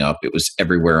growing up. It was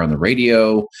everywhere on the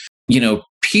radio.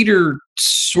 Peter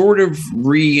sort of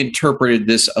reinterpreted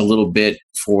this a little bit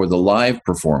for the live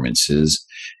performances,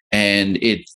 and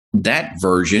that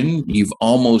version you've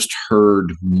almost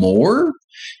heard more.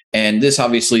 And this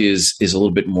obviously is a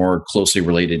little bit more closely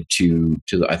related to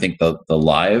I think the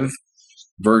live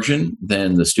version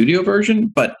than the studio version,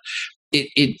 but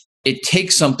it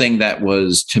takes something that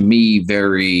was to me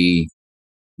very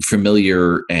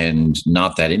familiar and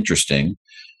not that interesting.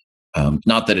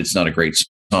 Not that it's not a great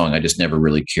song. I just never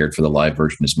really cared for the live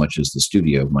version as much as the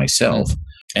studio myself.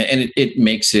 And it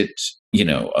makes it,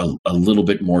 a little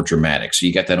bit more dramatic. So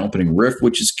you got that opening riff,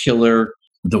 which is killer.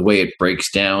 The way it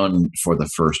breaks down for the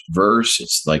first verse,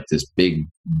 it's like this big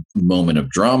moment of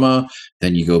drama.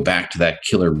 Then you go back to that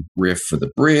killer riff for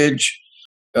the bridge.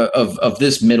 Of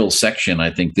this middle section, I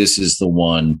think this is the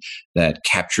one that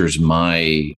captures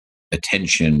my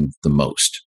attention the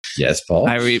most. Yes, Paul?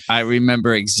 I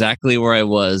remember exactly where I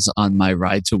was on my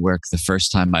ride to work the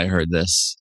first time I heard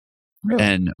this. Really?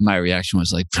 And my reaction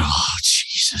was like, oh,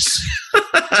 Jesus.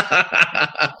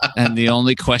 And the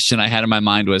only question I had in my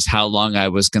mind was how long I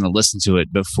was going to listen to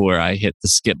it before I hit the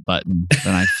skip button.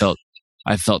 And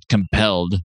I felt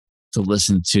compelled to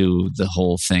listen to the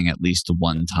whole thing at least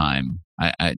one time.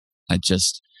 I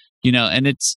just, and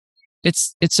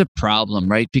it's a problem,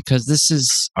 right? Because this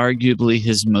is arguably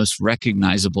his most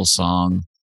recognizable song,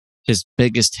 his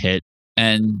biggest hit,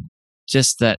 and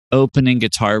just that opening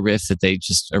guitar riff that they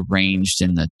just arranged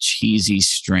in the cheesy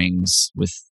strings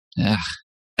with,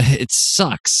 it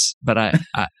sucks. But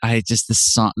I just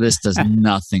this does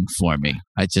nothing for me.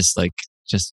 I just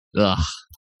ugh.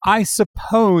 I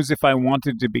suppose if I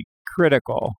wanted to be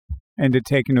critical and to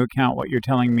take into account what you're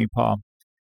telling me, Paul,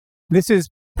 this is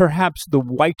perhaps the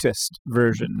whitest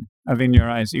version of In Your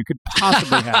Eyes you could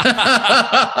possibly have.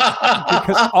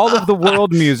 Because all of the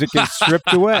world music is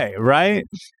stripped away, right?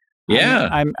 Yeah.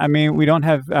 I mean, we don't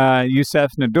have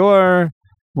Youssef Nador.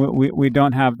 We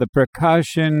don't have the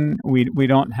percussion. We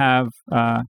don't have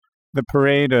the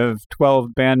parade of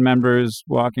 12 band members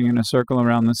walking in a circle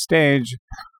around the stage.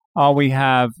 all we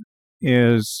have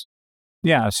is,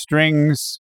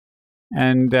 strings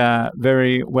and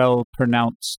very well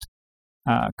pronounced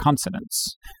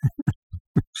consonants.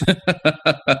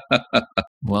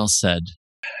 Well said.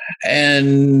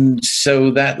 And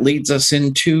so that leads us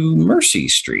into Mercy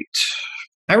Street.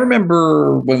 I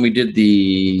remember when we did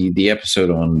the episode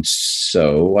on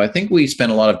So, I think we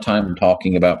spent a lot of time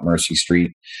talking about Mercy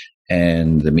Street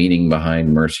and the meaning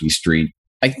behind Mercy Street.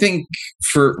 I think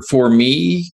for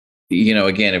me,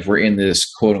 again, if we're in this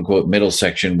quote unquote middle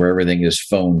section where everything is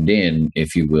phoned in,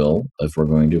 if you will, if we're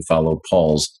going to follow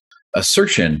Paul's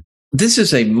assertion, this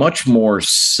is a much more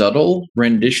subtle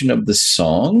rendition of the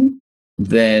song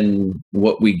than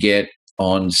what we get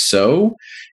on So.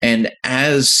 And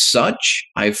as such,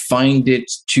 I find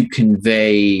it to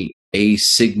convey a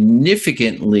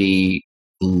significantly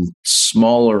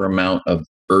smaller amount of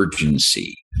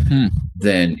urgency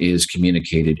than is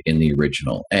communicated in the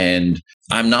original. And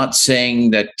I'm not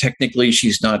saying that technically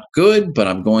she's not good, but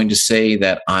I'm going to say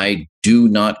that I do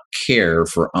not care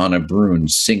for Anna Brun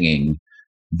singing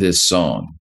this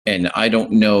song. And I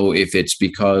don't know if it's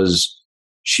because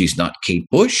she's not Kate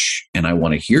Bush and I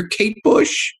want to hear Kate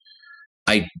Bush.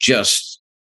 I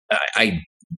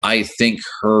think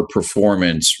her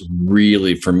performance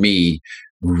really, for me,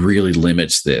 really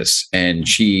limits this. And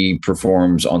she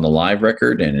performs on the live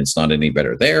record and it's not any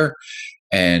better there.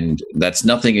 And that's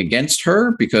nothing against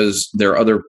her because there are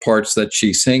other parts that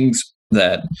she sings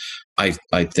that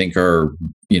I think are,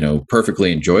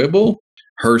 perfectly enjoyable.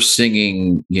 Her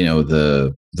singing,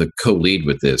 the co-lead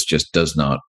with this just does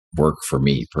not work for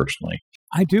me personally.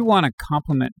 I do want to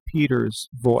compliment Peter's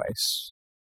voice.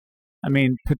 I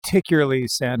mean, particularly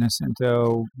San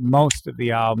Jacinto, most of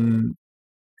the album,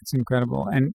 it's incredible.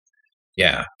 And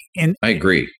yeah, I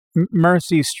agree.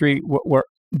 Mercy Street, we're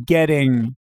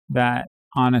getting that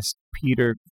honest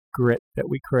Peter grit that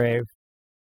we crave.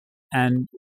 And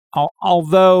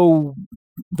although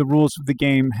the rules of the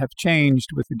game have changed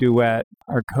with the duet,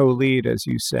 our co-lead, as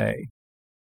you say,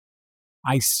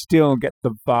 I still get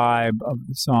the vibe of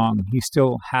the song. He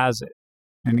still has it,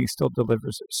 and he still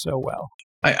delivers it so well.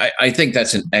 I think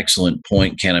that's an excellent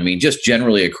point, Ken. I mean, just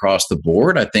generally across the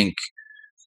board, I think,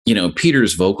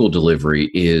 Peter's vocal delivery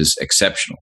is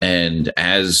exceptional. And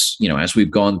as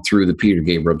we've gone through the Peter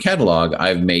Gabriel catalog,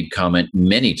 I've made comment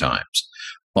many times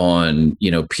on,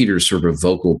 Peter's sort of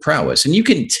vocal prowess. And you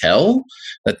can tell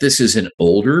that this is an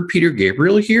older Peter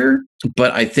Gabriel here,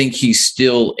 but I think he's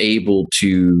still able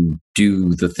to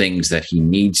do the things that he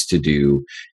needs to do.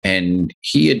 And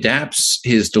he adapts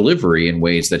his delivery in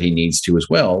ways that he needs to as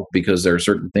well, because there are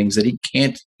certain things that he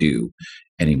can't do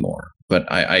anymore.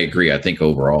 But I agree. I think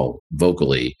overall,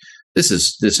 vocally,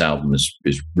 this album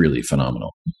is really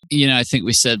phenomenal. I think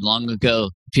we said long ago,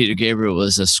 Peter Gabriel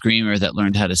was a screamer that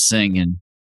learned how to sing,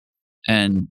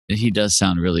 and he does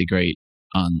sound really great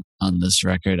on this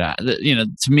record. To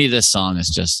me, this song is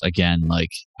just, again,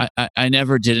 like I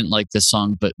never didn't like this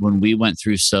song, but when we went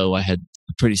through So, I had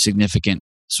a pretty significant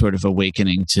sort of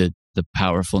awakening to the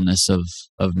powerfulness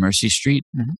of Mercy Street.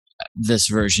 Mm-hmm. This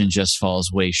version just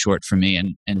falls way short for me.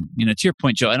 And to your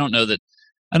point, Joe, I don't know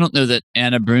that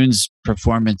Anna Brun's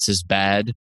performance is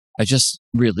bad. I just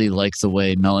really like the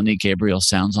way Melanie Gabriel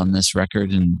sounds on this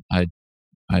record, and I'd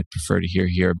prefer to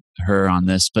hear her on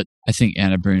this. But I think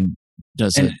Anna Brun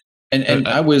does it. And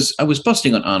I was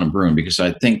busting on Anna Brun because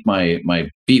I think my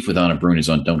beef with Anna Brun is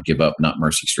on Don't Give Up, not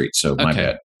Mercy Street. So my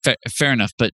bad. Fair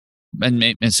enough. But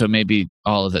and so maybe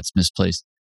all of that's misplaced.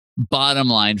 Bottom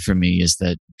line for me is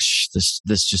that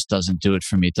this just doesn't do it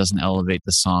for me. It doesn't elevate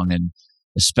the song, and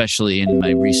especially in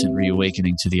my recent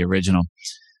reawakening to the original.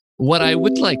 What I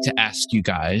would like to ask you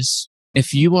guys,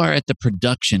 if you are at the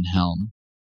production helm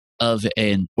of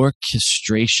an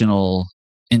orchestrational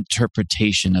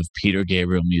interpretation of Peter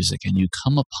Gabriel music and you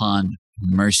come upon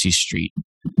Mercy Street,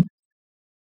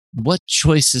 what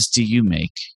choices do you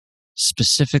make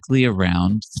specifically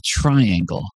around the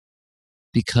triangle?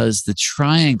 Because the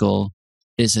triangle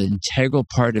is an integral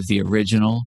part of the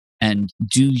original. And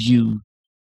do you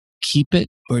keep it,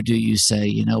 or do you say,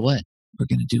 you know what, we're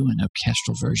going to do an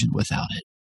orchestral version without it?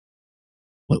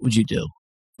 What would you do?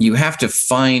 You have to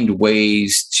find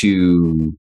ways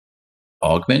to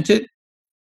augment it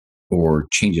or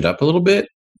change it up a little bit,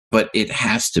 but it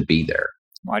has to be there.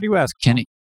 Why do you ask? Kenny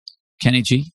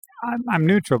G? I'm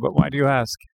neutral, but why do you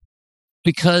ask?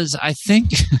 Because I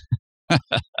think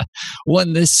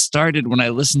when this started, when I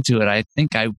listened to it, I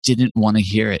think I didn't want to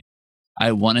hear it.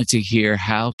 I wanted to hear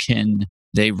how can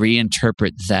they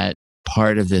reinterpret that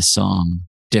part of this song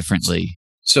differently.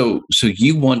 So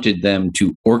you wanted them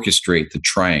to orchestrate the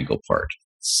triangle part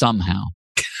somehow,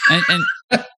 and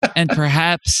and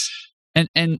perhaps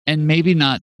and maybe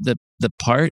not the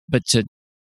part, but to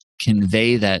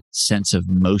convey that sense of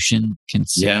motion,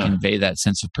 convey that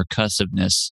sense of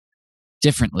percussiveness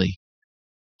differently.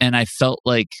 And I felt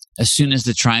like as soon as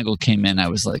the triangle came in, I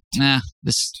was like, nah,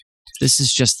 this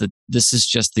is just the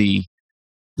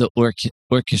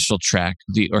orchestral track,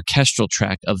 the orchestral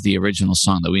track of the original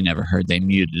song that we never heard. They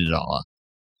muted it all up.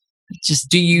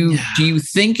 Do you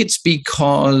think it's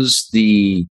because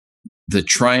the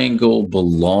triangle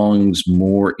belongs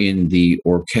more in the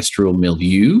orchestral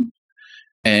milieu,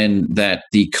 and that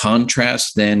the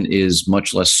contrast then is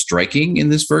much less striking in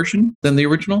this version than the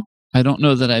original? I don't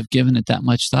know that I've given it that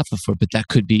much thought before, but that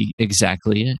could be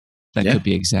exactly it. Could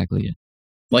be exactly it.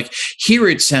 Like here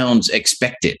it sounds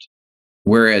expected,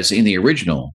 whereas in the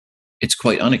original, it's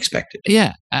quite unexpected.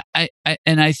 Yeah. I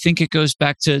think it goes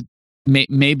back to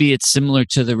maybe it's similar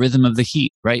to the Rhythm of the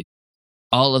Heat, right?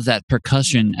 All of that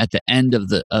percussion at the end of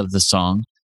the song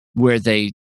where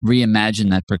they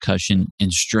reimagine that percussion in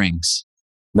strings.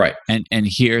 Right. And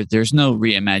here there's no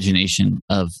reimagination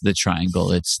of the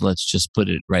triangle. It's let's just put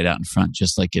it right out in front,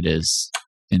 just like it is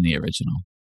in the original.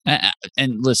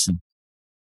 And listen,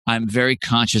 I'm very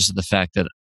conscious of the fact that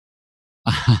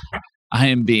I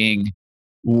am being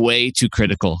way too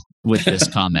critical with this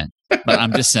comment, but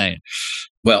I'm just saying.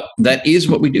 Well, that is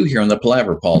what we do here on the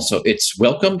Palaver, Paul. So it's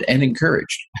welcomed and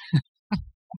encouraged.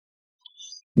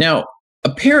 Now,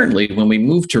 apparently, when we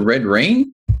moved to Red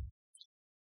Rain,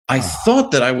 I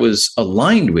thought that I was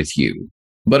aligned with you,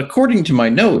 but according to my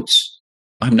notes,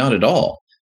 I'm not at all.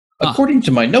 According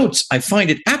to my notes, I find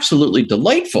it absolutely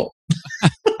delightful.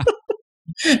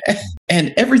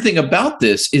 And everything about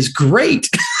this is great.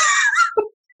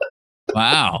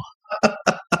 Wow.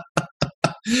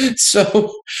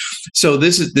 So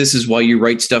this is why you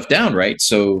write stuff down, right?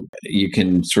 So you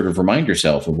can sort of remind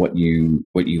yourself of what you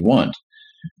want.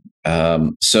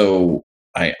 So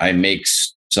I make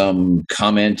some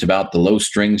comment about the low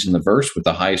strings in the verse with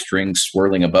the high strings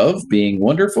swirling above being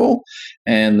wonderful,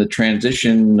 and the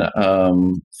transition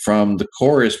from the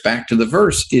chorus back to the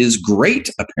verse is great,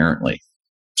 apparently.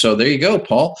 So there you go,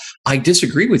 Paul. I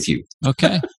disagree with you.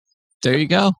 Okay, there you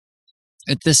go.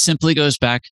 This simply goes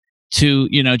back to,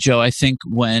 Joe, I think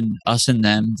when Us and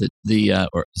Them, the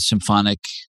symphonic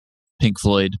Pink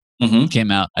Floyd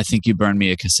came out, I think you burned me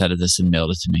a cassette of this and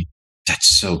mailed it to me. That's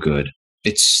so good.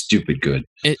 It's stupid good.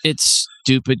 It's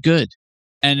stupid good.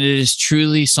 And it is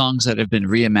truly songs that have been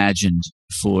reimagined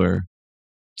for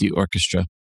the orchestra.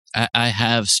 I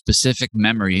have specific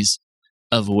memories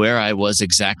of where I was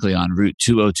exactly on Route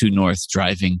 202 North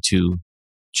driving to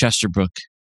Chesterbrook,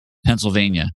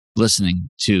 Pennsylvania, listening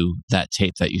to that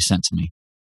tape that you sent to me.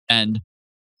 And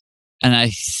I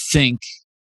think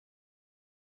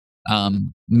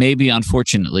maybe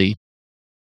unfortunately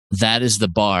that is the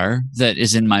bar that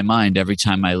is in my mind every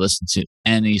time I listen to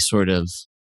any sort of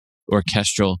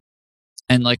orchestral.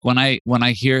 And like when I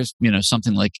hear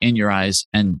something like In Your Eyes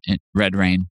and Red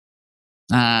Rain,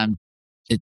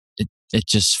 it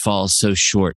just falls so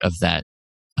short of that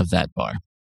bar.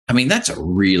 I mean, that's a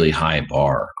really high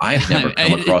bar. I've never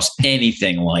come across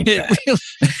anything like that.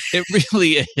 It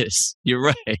really is. You're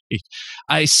right.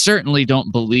 I certainly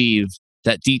don't believe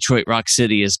that Detroit Rock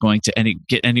City is going to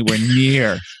get anywhere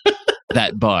near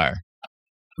that bar.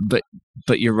 But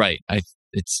you're right.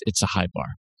 It's a high bar.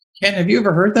 Ken, have you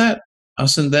ever heard that?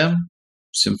 Us and Them?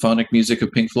 Symphonic music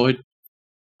of Pink Floyd?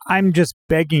 I'm just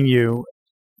begging you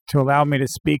to allow me to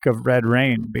speak of Red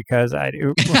Rain, because I've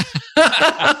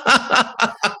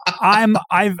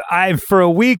for a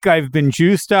week I've been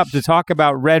juiced up to talk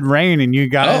about Red Rain, and you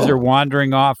guys are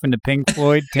wandering off into Pink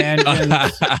Floyd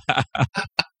tangents.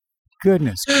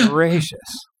 Goodness gracious.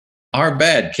 Our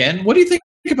bad, Ken. What do you think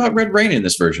about Red Rain in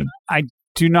this version? I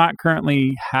do not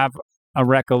currently have a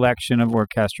recollection of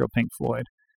orchestral Pink Floyd.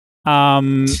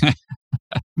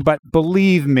 But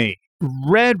believe me,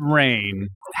 Red Rain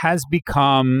has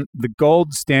become the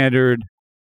gold standard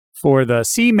for the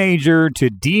C major to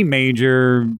D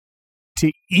major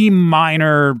to E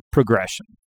minor progression,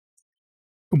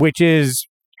 which is,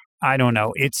 I don't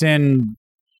know, it's in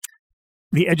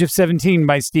The Edge of 17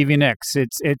 by Stevie Nicks.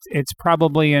 It's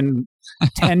probably in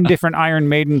 10 different Iron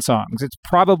Maiden songs. It's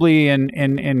probably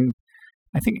in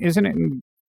I think, isn't it in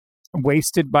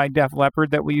Wasted by Def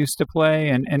Leppard that we used to play?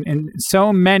 And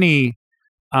so many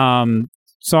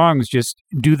songs just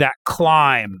do that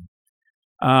climb.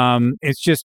 It's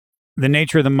just the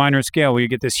nature of the minor scale, where you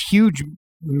get this huge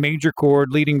major chord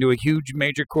leading to a huge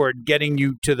major chord, getting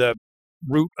you to the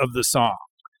root of the song.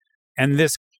 And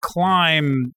this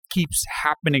climb keeps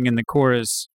happening in the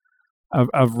chorus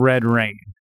of Red Rain.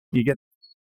 You get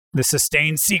the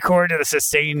sustained C chord to the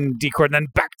sustained D chord, then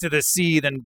back to the C,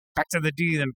 then back to the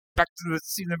D, then back to the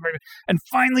C, and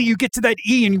finally you get to that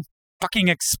E and you fucking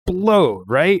explode,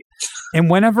 right? And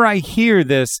whenever I hear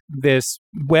this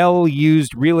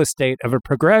well-used real estate of a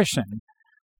progression,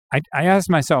 I ask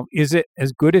myself, is it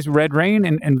as good as Red Rain?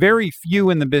 And very few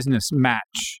in the business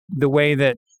match the way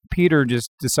that Peter just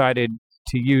decided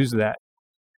to use that.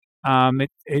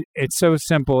 It's so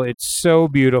simple. It's so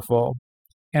beautiful.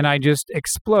 And I just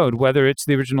explode, whether it's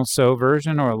the original So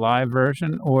version or a live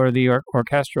version or the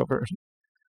orchestral version.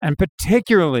 And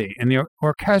particularly in the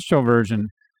orchestral version,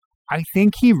 I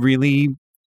think he really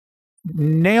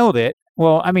nailed it.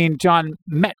 Well, I mean, John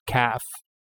Metcalfe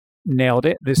nailed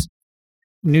it. This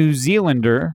New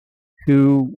Zealander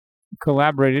who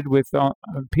collaborated with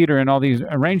Peter in all these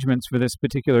arrangements for this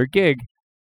particular gig,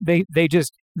 they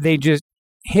just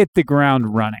hit the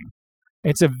ground running.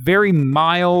 It's a very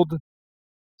mild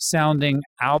sounding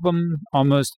album,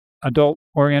 almost adult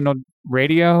oriental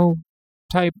radio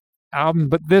type album,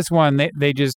 but this one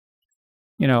they just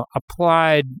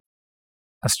applied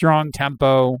a strong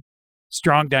tempo,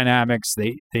 strong dynamics.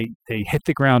 They hit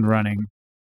the ground running,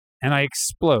 and I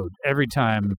explode every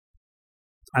time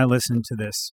I listen to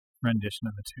this rendition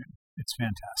of the tune. It's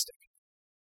fantastic.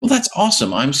 Well, that's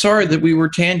awesome. I'm sorry that we were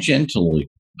tangenting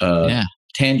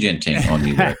on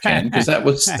you there, Ken, because that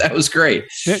was great.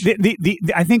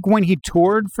 I think when he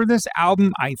toured for this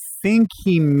album, I think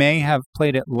he may have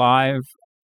played it live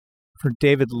for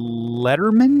David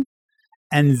Letterman,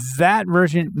 and that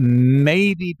version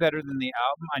may be better than the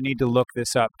album. I need to look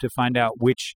this up to find out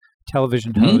which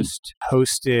television host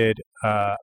hosted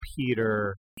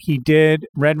Peter. He did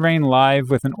Red Rain live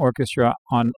with an orchestra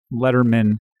on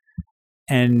Letterman,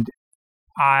 and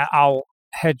I'll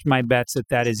hedge my bets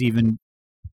that is even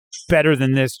better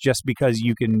than this, just because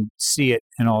you can see it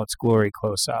in all its glory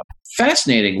close up.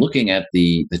 Fascinating looking at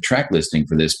the track listing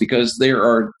for this, because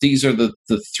these are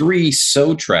the three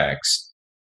So tracks,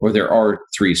 or there are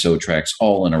three So tracks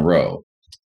all in a row,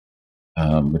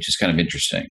 which is kind of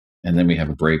interesting. And then we have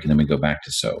a break, and then we go back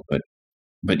to So.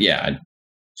 But yeah,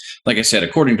 like I said,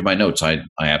 according to my notes, I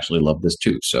absolutely love this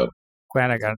too. So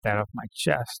glad I got that off my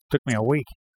chest. Took me a week.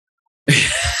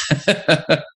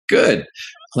 Good.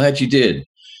 Glad you did.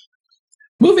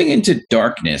 Moving into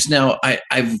Darkness. Now,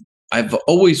 I've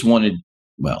always wanted,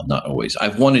 well, not always,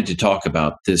 I've wanted to talk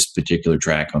about this particular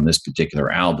track on this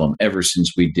particular album ever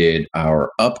since we did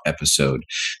our Up episode,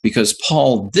 because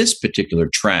Paul, this particular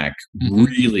track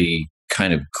really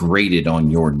kind of grated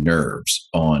on your nerves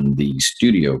on the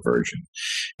studio version.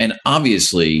 And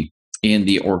obviously in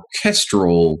the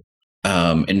orchestral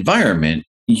environment,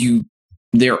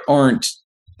 there aren't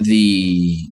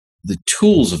the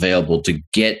tools available to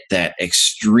get that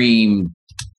extreme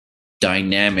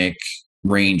dynamic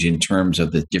range in terms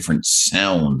of the different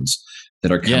sounds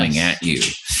that are coming at you.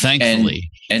 Thankfully.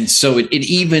 And so it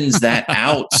evens that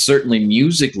out, certainly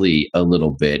musically, a little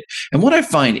bit. And what I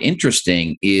find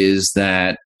interesting is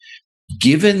that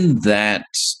given that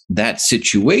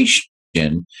situation,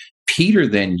 Peter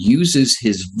then uses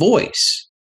his voice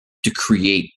to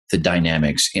create the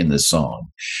dynamics in the song.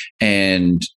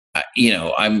 And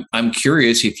I'm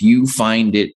curious if you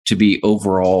find it to be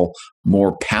overall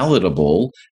more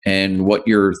palatable, and what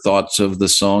your thoughts of the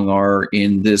song are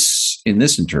in this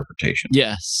interpretation.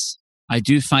 Yes, I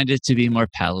do find it to be more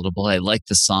palatable. I like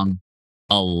the song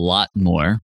a lot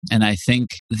more, and I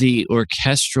think the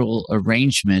orchestral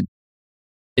arrangement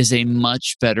is a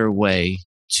much better way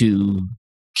to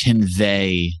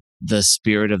convey the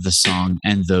spirit of the song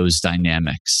and those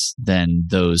dynamics than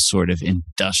those sort of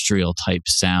industrial type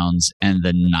sounds and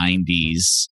the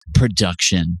 90s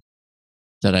production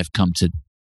that I've come to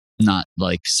not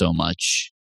like so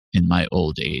much in my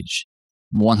old age.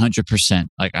 100%.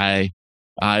 Like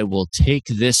I will take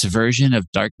this version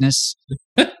of Darkness.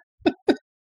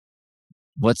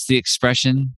 What's the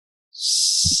expression?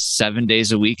 7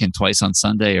 days a week and twice on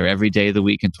Sunday, or every day of the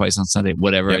week and twice on Sunday,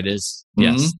 whatever it is.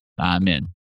 Yes, I'm in.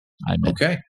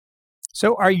 Okay.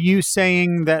 So are you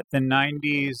saying that the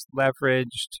 90s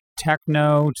leveraged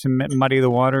techno to muddy the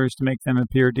waters to make them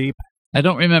appear deep? I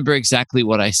don't remember exactly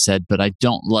what I said, but I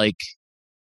don't like...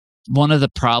 One of the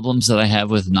problems that I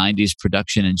have with 90s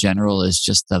production in general is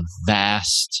just the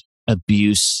vast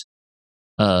abuse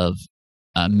of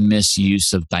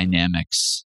misuse of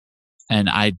dynamics. And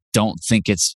I don't think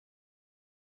it's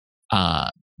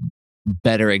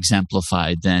better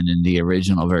exemplified than in the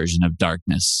original version of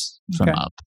Darkness from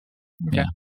Up. Okay. Yeah.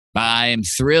 But I am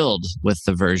thrilled with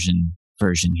the version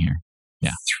here.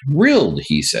 Yeah. Thrilled,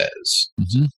 he says.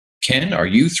 Mm-hmm. Ken, are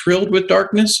you thrilled with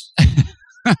Darkness?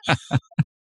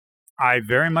 I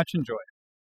very much enjoy it.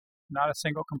 Not a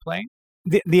single complaint.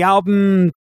 The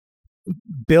album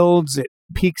builds, it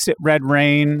peaks at Red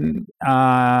Rain.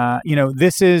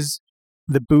 This is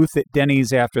the booth at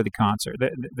Denny's after the concert.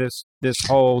 This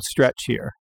whole stretch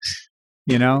here.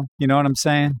 You know what I'm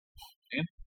saying? Yeah,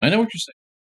 I know what you're saying.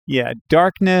 Yeah,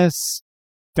 Darkness,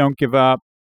 Don't Give Up.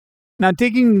 Now,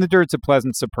 Digging the Dirt's a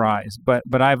pleasant surprise, but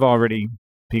I've already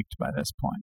peaked by this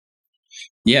point.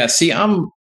 Yeah, see,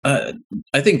 I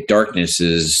think Darkness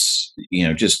is,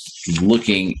 just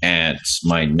looking at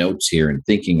my notes here and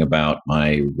thinking about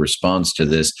my response to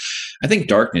this. I think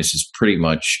Darkness is pretty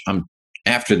much,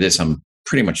 after this, I'm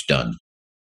pretty much done.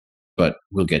 But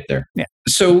we'll get there. Yeah.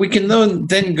 So we can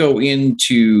then go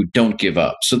into Don't Give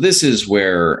Up. So this is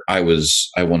where I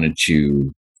wanted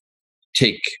to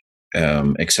take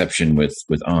exception with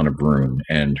Anna Brun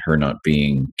and her not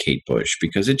being Kate Bush,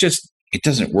 because it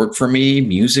doesn't work for me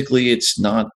musically. It's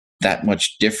not that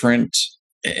much different,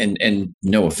 and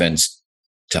no offense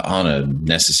to Anna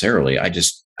necessarily. I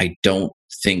don't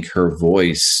think her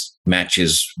voice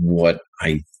matches what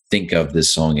I think of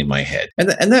this song in my head, and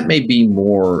that may be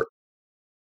more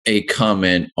a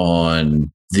comment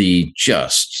on the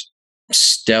just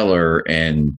stellar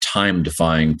and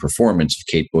time-defying performance of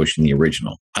Kate Bush in the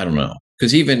original. I don't know,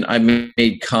 because even I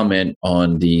made comment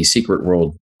on the Secret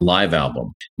World live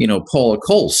album. Paula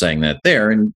Cole sang that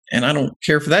there, and I don't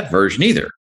care for that version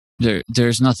either.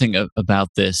 There's nothing about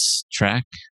this track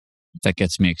that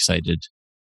gets me excited.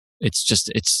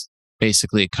 It's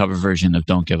basically a cover version of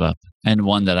Don't Give Up, and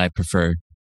one that I prefer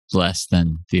less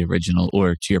than the original,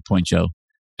 or, to your point, Joe,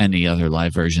 any other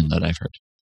live version that I've heard.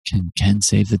 Can Ken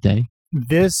save the day?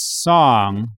 This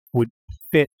song would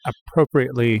fit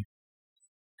appropriately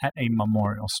at a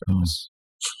memorial service.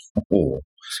 Oh.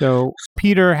 So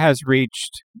Peter has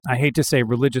reached, I hate to say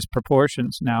religious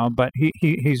proportions now, but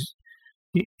he's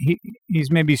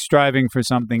maybe striving for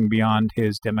something beyond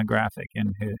his demographic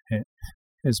and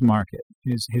his market.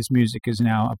 His music is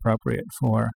now appropriate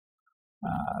for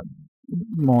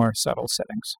more subtle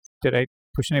settings. Did I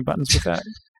push any buttons with that?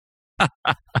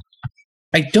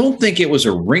 I don't think it was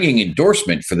a ringing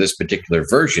endorsement for this particular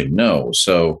version. No.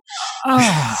 So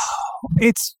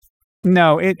it's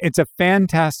a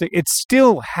fantastic. It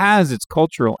still has its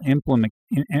cultural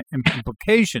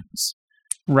implications,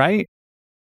 right?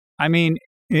 I mean,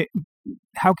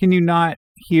 how can you not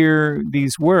hear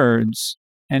these words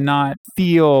and not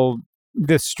feel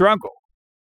the struggle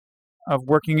of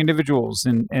working individuals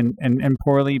and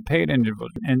poorly paid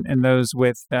individuals and those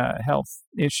with health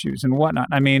issues and whatnot?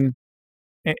 I mean,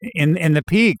 in the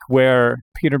peak where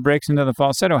Peter breaks into the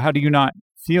falsetto, how do you not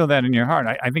feel that in your heart?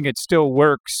 I think it still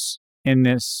works in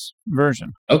this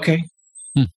version. Okay.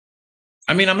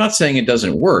 I mean, I'm not saying it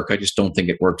doesn't work. I just don't think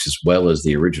it works as well as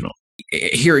the original.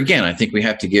 Here again, I think we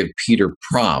have to give Peter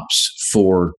props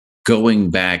for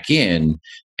going back in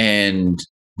and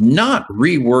not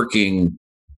reworking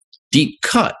deep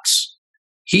cuts.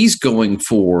 He's going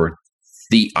for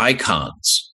the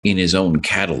icons in his own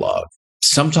catalog.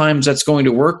 Sometimes that's going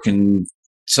to work, and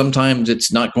sometimes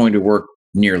it's not going to work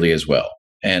nearly as well.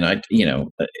 And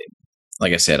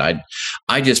like I said,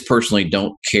 I just personally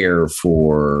don't care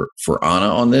for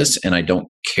Anna on this, and I don't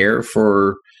care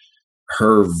for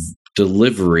her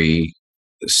delivery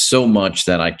so much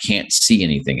that I can't see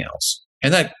anything else.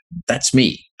 And that's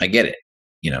me. I get it.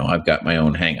 I've got my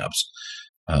own hangups.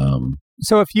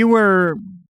 So if you were,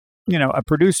 a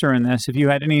producer in this, if you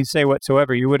had any say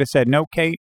whatsoever, you would have said, no,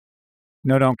 Kate,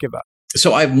 no, Don't Give Up.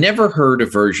 So I've never heard a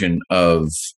version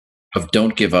of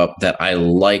Don't Give Up that I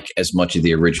like as much as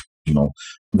the original,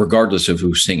 regardless of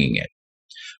who's singing it.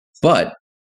 But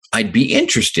I'd be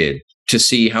interested to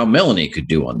see how Melanie could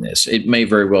do on this. It may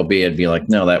very well be, I'd be like,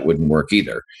 no, that wouldn't work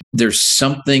either. There's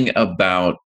something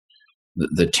about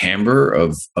the timbre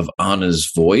of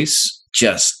Anna's voice,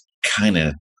 just kind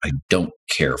of, I don't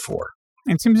care for.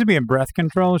 It seems to be a breath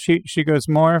control. She goes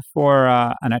more for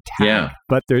an attack,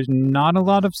 but there's not a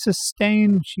lot of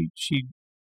sustain. She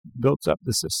builds up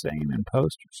the sustain in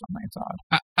post or something. It's odd.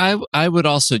 I would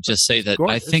also just say that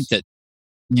I think that,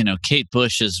 Kate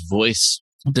Bush's voice,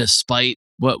 despite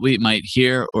what we might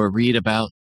hear or read about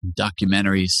in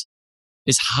documentaries,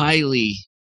 is highly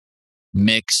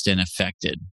mixed and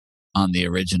affected on the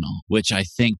original, which I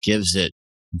think gives it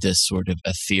this sort of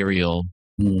ethereal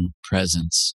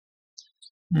presence.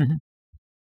 Mm-hmm.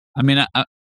 I mean,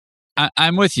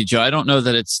 I'm with you, Joe. I don't know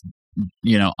that it's,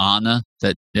 Anna,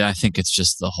 that I think it's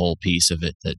just the whole piece of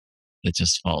it that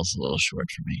just falls a little short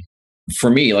for me. For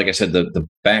me, like I said, the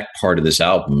back part of this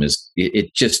album is,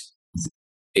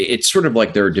 it's sort of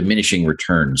like there are diminishing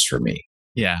returns for me.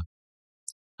 Yeah.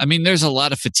 I mean, there's a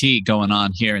lot of fatigue going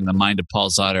on here in the mind of Paul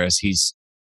Zotter as he's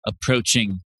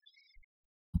approaching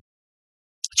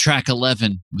track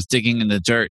 11 with Digging in the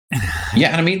Dirt.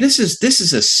 Yeah, I mean, this is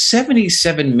a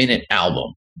 77-minute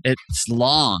album. It's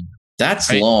long. That's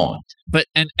right? long. But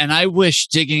and I wish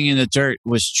Digging in the Dirt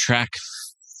was track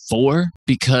 4,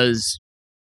 because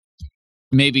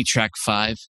maybe track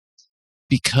 5,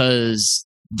 because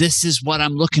this is what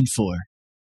I'm looking for.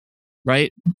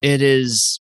 Right? It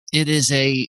is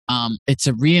a it's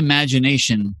a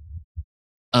reimagination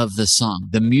of the song.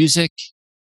 The music,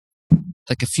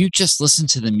 like if you just listen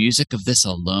to the music of this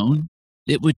alone,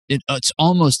 it's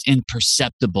almost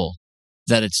imperceptible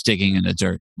that it's Digging in the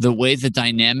Dirt. The way the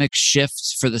dynamic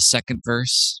shifts for the second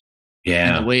verse,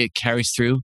 and the way it carries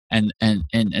through, and then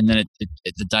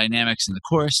the dynamics in the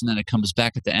chorus, and then it comes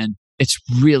back at the end. It's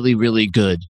really, really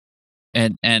good.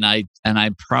 And I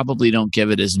probably don't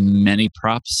give it as many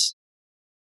props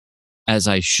as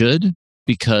I should,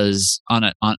 because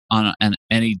on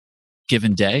any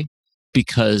given day,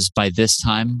 because by this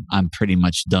time I'm pretty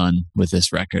much done with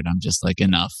this record. I'm just like,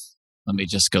 enough. Let me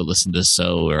just go listen to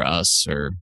So or Us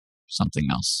or something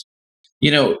else.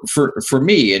 You know, for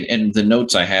me, and the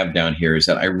notes I have down here is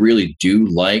that I really do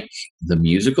like the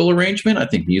musical arrangement. I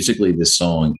think musically this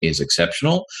song is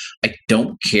exceptional. I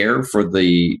don't care for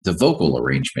the vocal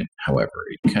arrangement, however.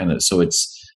 It kind of, so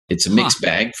it's a mixed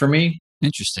bag for me.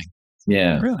 Interesting.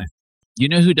 Yeah. Really? You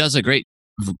know who does a great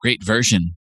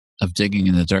version of Digging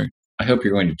in the Dirt? I hope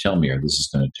you're going to tell me, or this is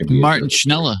going to be Martin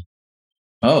Schnella.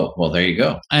 Oh, well, there you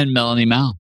go. And Melanie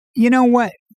Mal. You know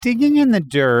what? Digging in the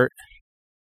Dirt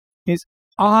is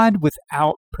odd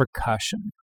without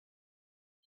percussion.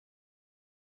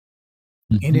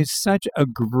 Mm-hmm. It is such a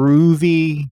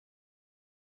groovy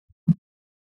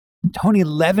Tony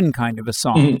Levin kind of a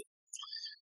song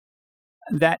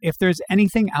that if there's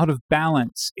anything out of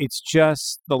balance, it's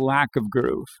just the lack of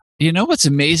groove. You know what's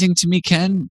amazing to me,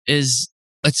 Ken, is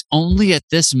it's only at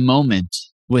this moment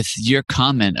with your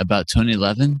comment about Tony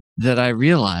Levin that I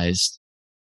realized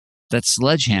that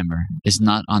Sledgehammer is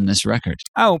not on this record.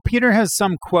 Oh, Peter has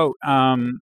some quote.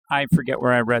 I forget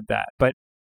where I read that, but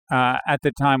at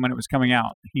the time when it was coming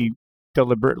out, he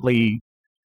deliberately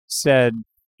said,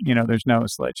 you know, there's no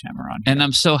Sledgehammer on here. And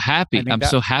I'm so happy.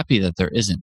 So happy that there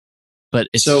isn't. But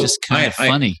it's just kind of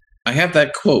funny. I have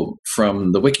that quote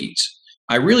from the wikis.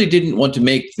 I really didn't want to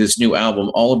make this new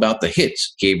album all about the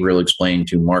hits, Gabriel explained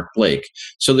to Mark Blake.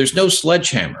 So there's no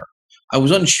Sledgehammer. I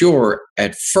was unsure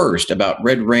at first about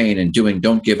Red Rain and doing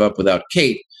Don't Give Up Without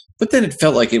Kate, but then it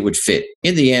felt like it would fit.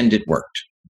 In the end, it worked.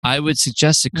 I would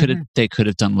suggest they could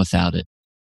have done without it.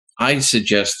 I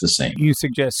suggest the same. You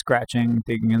suggest scratching,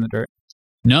 Digging in the Dirt?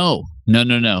 No.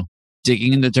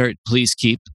 Digging in the Dirt, please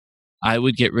keep. I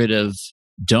would get rid of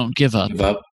Don't Give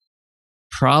Up.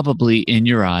 Probably In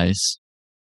Your Eyes.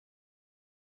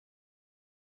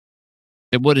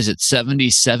 What is it,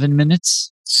 77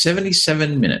 minutes?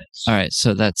 77 minutes. All right,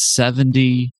 so that's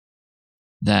 70.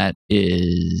 That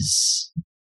is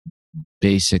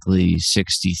basically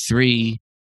 63.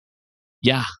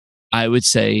 Yeah, I would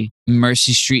say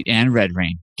Mercy Street and Red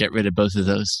Rain. Get rid of both of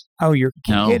those. Oh, you're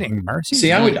kidding, Mercy?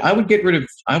 See, I would get rid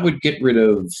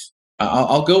of.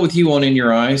 I'll go with you on In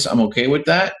Your Eyes. I'm okay with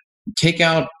that. Take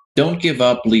out Don't Give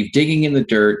Up, leave Digging in the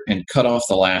Dirt, and cut off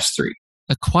the last 3.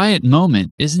 A Quiet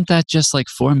Moment, isn't that just like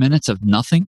 4 minutes of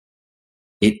nothing?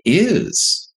 It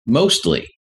is, mostly.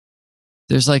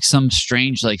 There's like some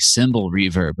strange like cymbal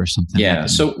reverb or something. Yeah,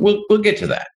 so we'll get to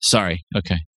that. Sorry.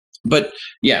 Okay. But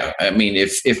yeah, I mean,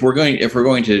 if we're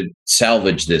going to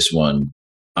salvage this one,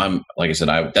 like I said,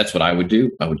 that's what I would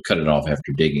do. I would cut it off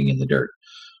after Digging in the Dirt.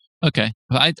 Okay,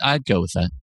 I'd go with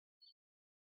that.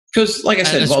 Because, like I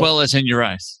said, as well as In Your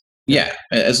Eyes. Yeah,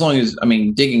 as long as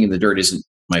Digging in the Dirt isn't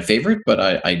my favorite, but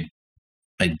I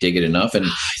dig it enough.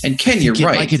 And Ken, you're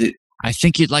right. I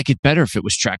think you'd like it better if it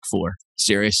was track 4.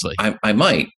 Seriously, I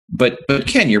might, but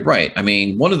Ken, you're right. I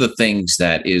mean, one of the things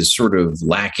that is sort of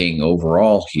lacking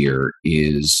overall here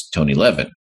is Tony Levin,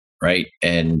 right?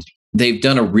 And they've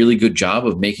done a really good job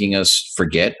of making us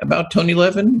forget about Tony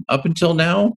Levin up until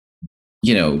now.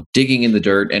 You know, Digging in the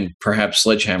Dirt and perhaps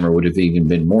Sledgehammer would have even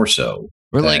been more so.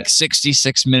 We're like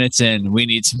 66 minutes in. We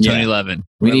need some Tony Levin.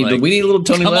 We need a little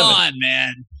Tony Levin. Come on,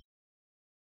 man.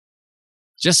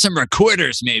 Just some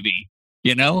recorders, maybe,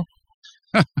 you know?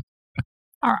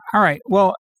 All right.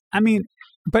 Well, I mean,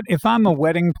 but if I'm a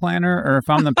wedding planner or if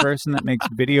I'm the person that makes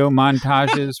video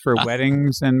montages for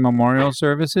weddings and memorial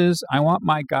services, I want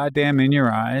my goddamn In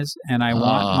Your Eyes and I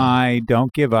want my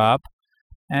Don't Give Up.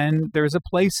 And there's a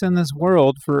place in this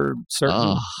world for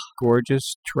certain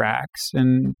gorgeous tracks,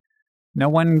 and no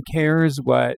one cares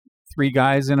what 3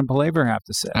 guys in a palaver have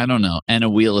to say. I don't know. And A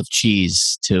Wheel of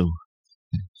Cheese, too.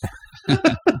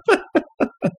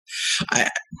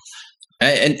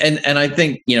 I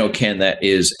think, Ken, that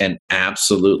is an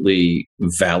absolutely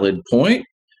valid point,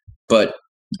 but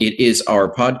it is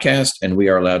our podcast and we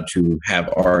are allowed to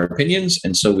have our opinions,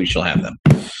 and so we shall have them.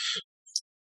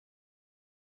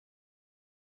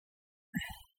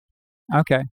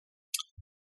 Okay.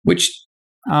 Which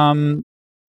I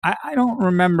don't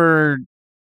remember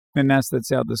the nest that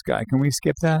sailed the sky. Can we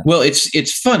skip that? Well,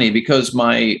 it's funny because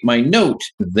my note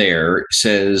there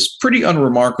says pretty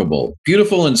unremarkable,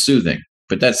 beautiful and soothing,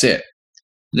 but that's it.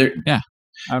 Yeah.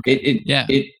 Okay.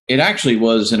 It actually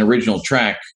was an original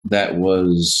track that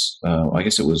was, I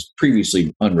guess it was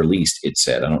previously unreleased. It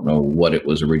said, I don't know what it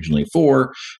was originally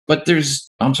for, but the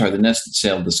nest that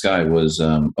sailed the sky was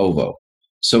OVO.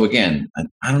 So again,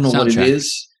 I don't know what it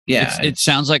is. Yeah, it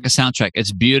sounds like a soundtrack.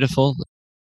 It's beautiful.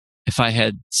 If I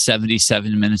had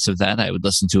 77 minutes of that, I would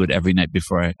listen to it every night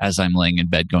as I'm laying in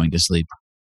bed going to sleep.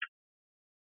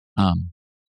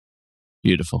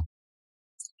 Beautiful.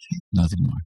 Nothing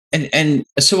more. And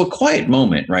so A Quiet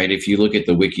Moment, right? If you look at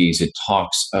the wikis, it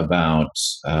talks about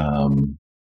the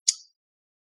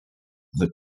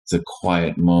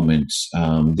quiet moments.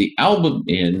 The album,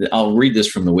 and I'll read this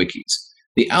from the wikis.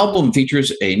 The album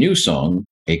features a new song,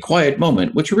 A Quiet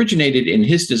Moment, which originated in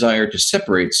his desire to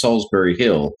separate Salisbury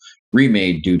Hill,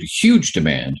 remade due to huge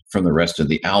demand from the rest of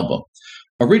the album.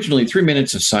 Originally, 3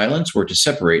 minutes of silence were to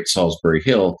separate Salisbury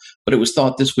Hill, but it was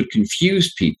thought this would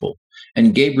confuse people,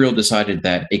 and Gabriel decided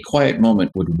that A Quiet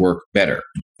Moment would work better.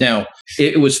 Now,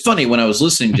 it was funny when I was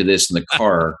listening to this in the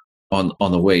car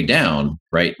on the way down,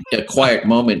 right? A Quiet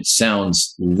Moment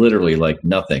sounds literally like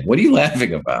nothing. What are you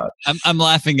laughing about? I'm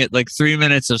laughing at 3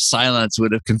 minutes of silence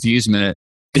would have confused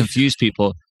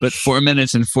people, but 4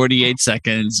 minutes and 48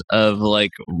 seconds of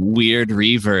weird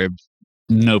reverb,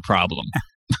 no problem.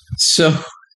 So,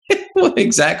 well,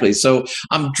 exactly. So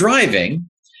I'm driving,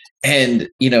 and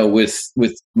with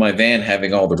my van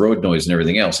having all the road noise and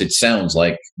everything else, it sounds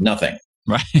like nothing.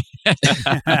 Right.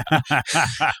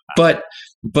 But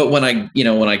when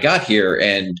I got here,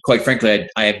 and quite frankly,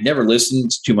 I have never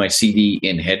listened to my CD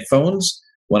in headphones.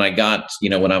 When I got,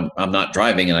 when I'm not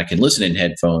driving and I can listen in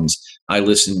headphones, I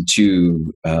listen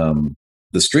to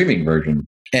the streaming version,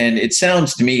 and it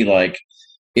sounds to me like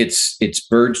it's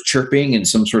birds chirping and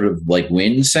some sort of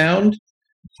wind sound.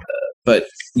 But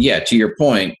yeah, to your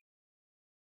point,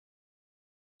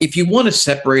 if you want to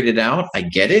separate it out, I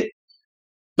get it,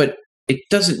 but it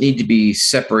doesn't need to be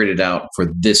separated out for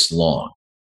this long.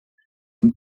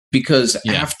 Because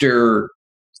after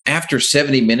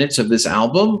 70 minutes of this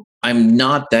album, I'm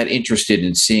not that interested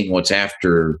in seeing what's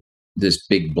after this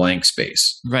big blank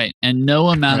space. Right. And no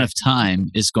amount of time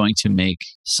is going to make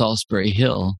Salisbury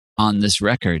Hill on this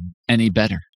record any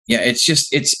better. Yeah,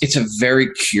 it's a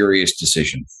very curious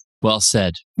decision. Well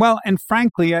said. Well, and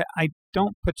frankly, I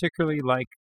don't particularly like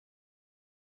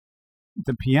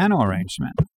the piano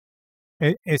arrangement.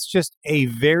 It's just a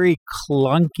very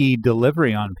clunky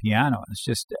delivery on piano. It's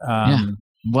just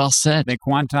well said. They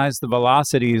quantize the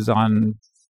velocities on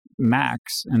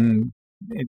max, and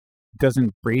it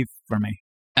doesn't breathe for me.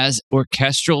 As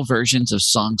orchestral versions of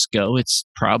songs go, it's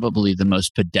probably the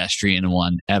most pedestrian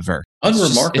one ever.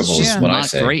 Unremarkable is what I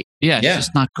say. Great. Yeah, it's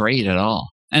just not great at all.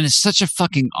 And it's such a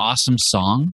fucking awesome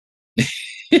song.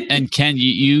 And Ken,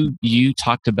 you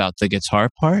talked about the guitar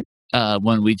part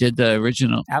when we did the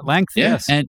original at length. Yes,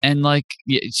 and like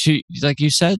you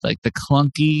said, the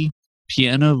clunky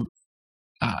piano,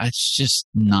 it's just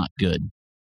not good.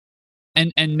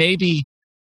 And maybe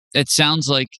it sounds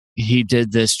like he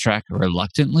did this track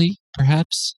reluctantly,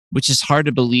 perhaps, which is hard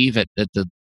to believe at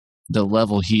the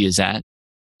level he is at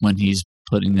when he's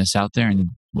putting this out there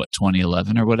in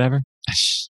 2011 or whatever.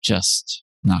 It's just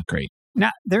not great.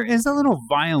 Now, there is a little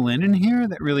violin in here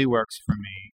that really works for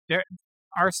me. There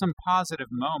are some positive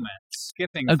moments.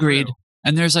 Skipping Agreed. through.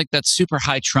 And there's that super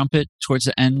high trumpet towards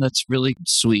the end that's really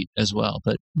sweet as well.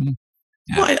 But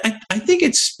well, I think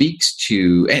it speaks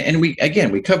to, and we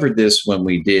covered this when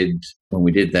we did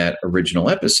that original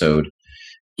episode.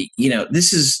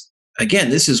 This is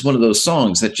one of those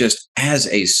songs that just as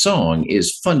a song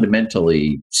is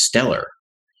fundamentally stellar.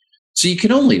 So you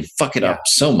can only fuck it up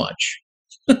so much.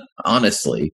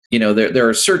 Honestly, there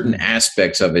are certain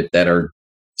aspects of it that are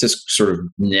just sort of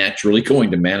naturally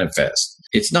going to manifest.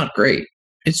 It's not great.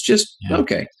 It's just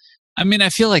okay. I mean, I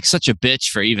feel like such a bitch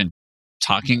for even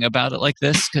talking about it like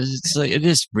this, because it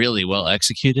is really well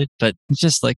executed, but it's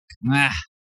just well,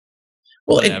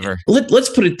 whatever. Let's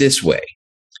put it this way: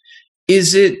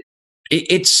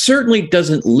 it certainly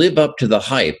doesn't live up to the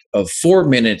hype of 4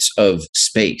 minutes of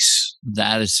space.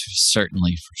 That is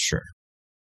certainly for sure.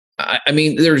 I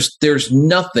mean, there's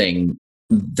nothing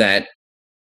that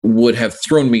would have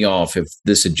thrown me off if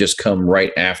this had just come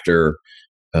right after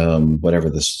whatever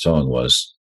the song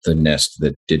was, the nest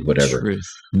that did whatever. Truth.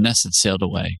 Nest that sailed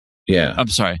away. Yeah. I'm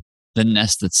sorry. The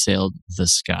nest that sailed the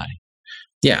sky.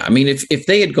 Yeah. I mean, if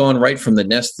they had gone right from the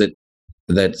nest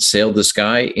that sailed the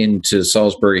sky into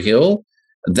Salisbury Hill,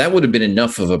 that would have been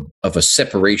enough of a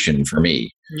separation for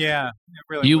me. Yeah. It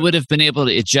really you would have been able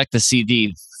to eject the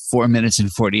CD 4 minutes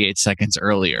and 48 seconds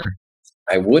earlier.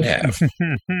 I would have.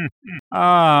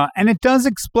 And it does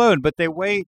explode, but they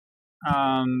wait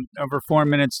over 4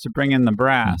 minutes to bring in the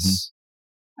brass.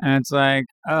 Mm-hmm. And it's like,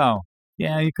 oh,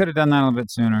 yeah, you could have done that a little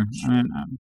bit sooner. I mean,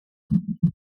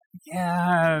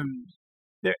 yeah,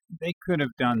 they could have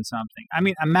done something. I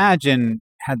mean, imagine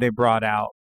had they brought out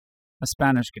a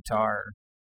Spanish guitar,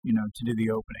 to do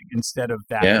the opening instead of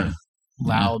that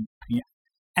loud piano.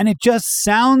 And it just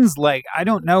sounds like, I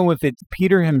don't know if it's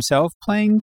Peter himself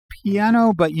playing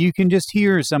piano, but you can just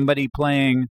hear somebody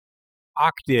playing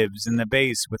octaves in the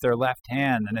bass with their left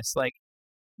hand. And it's like,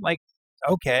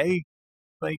 okay,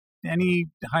 like any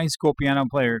high school piano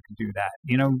player could do that.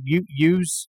 You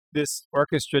use this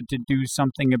orchestra to do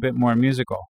something a bit more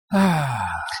musical.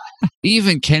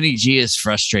 Even Kenny G is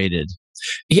frustrated.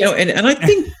 And I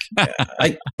think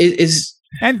it is.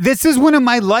 And this is one of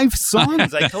my life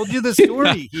songs. I told you the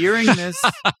story. Hearing this,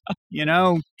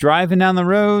 driving down the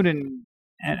road, and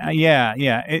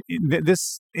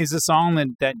this is a song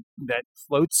that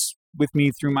floats with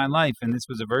me through my life, and this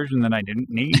was a version that I didn't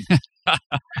need.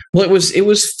 Well, it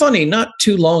was funny. Not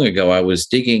too long ago, I was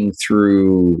digging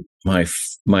through my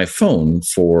phone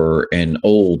for an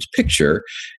old picture,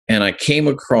 and I came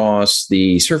across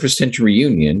the Surface Tension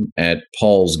reunion at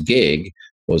Paul's gig.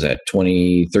 What was that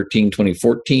 2013,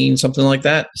 2014, something like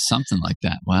that? Something like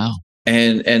that. Wow.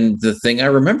 And the thing I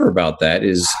remember about that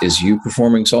is you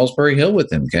performing Salisbury Hill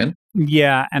with him, Ken.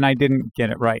 Yeah, and I didn't get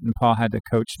it right, and Paul had to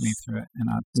coach me through it, and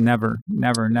I've never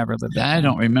lived that. I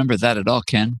don't remember that at all,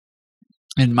 Ken.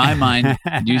 In my mind,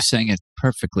 you sang it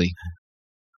perfectly.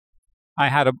 I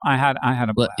had a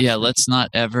blast. Yeah, let's not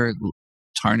ever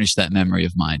tarnish that memory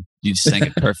of mine. You sang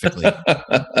it perfectly.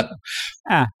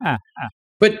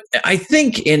 But I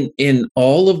think in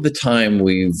all of the time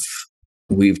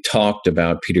we've talked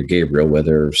about Peter Gabriel,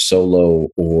 whether solo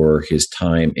or his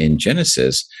time in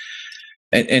Genesis,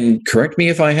 and correct me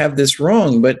if I have this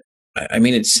wrong, but I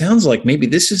mean, it sounds like maybe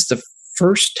this is the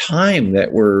first time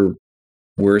that we're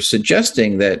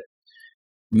suggesting that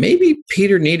maybe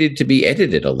Peter needed to be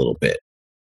edited a little bit.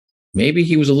 Maybe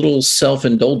he was a little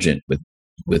self-indulgent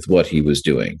with what he was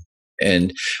doing.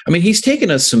 And I mean, he's taken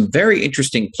us some very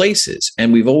interesting places,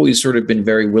 and we've always sort of been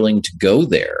very willing to go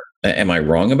there. Am I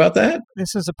wrong about that?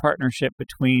 This is a partnership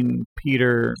between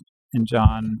Peter and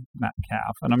John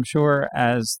Metcalfe, and I'm sure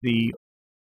as the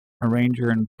arranger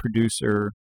and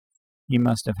producer, he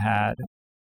must have had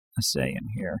a say in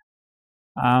here.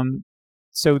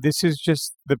 So this is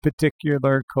just the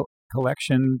particular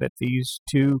collection that these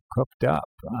two cooked up.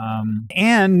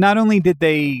 And not only did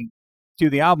they do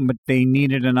the album, but they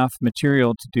needed enough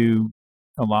material to do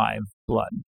Alive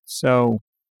Blood. So,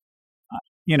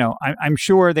 I'm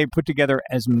sure they put together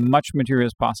as much material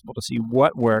as possible to see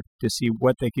what worked, to see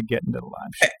what they could get into the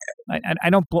live show.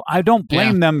 I don't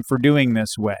blame them for doing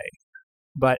this way,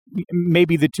 but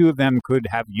maybe the two of them could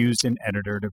have used an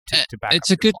editor to back up. It's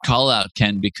a good call out,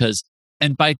 Ken, because,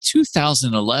 and by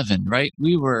 2011, right,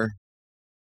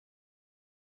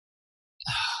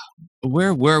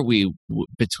 where were we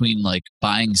between like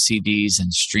buying CDs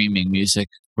and streaming music?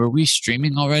 Were we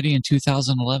streaming already in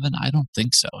 2011? I don't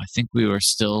think so. I think we were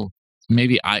still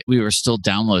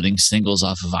downloading singles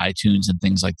off of iTunes and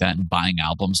things like that, and buying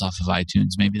albums off of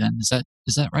iTunes. Maybe then is that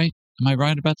right? Am I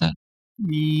right about that?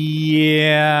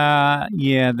 Yeah.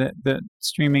 The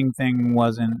streaming thing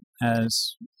wasn't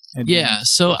as.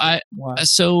 So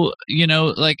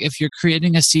like if you're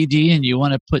creating a CD and you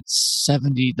want to put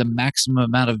 70, the maximum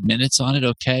amount of minutes on it,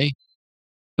 okay.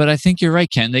 But I think you're right,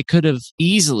 Ken. They could have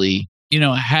easily,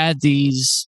 had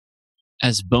these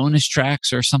as bonus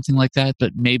tracks or something like that,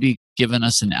 but maybe given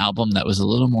us an album that was a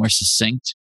little more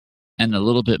succinct and a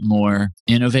little bit more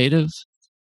innovative,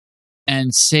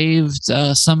 and saved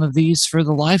some of these for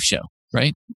the live show,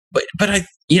 right? But I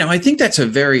think that's a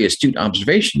very astute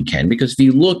observation, Ken, because if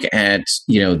you look at,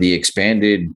 the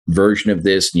expanded version of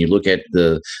this and you look at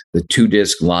the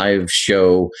 2-disc live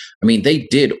show, I mean, they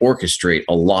did orchestrate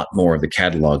a lot more of the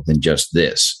catalog than just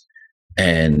this.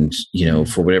 And,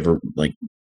 for whatever, like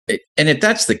And if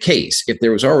that's the case, if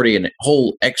there was already a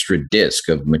whole extra disc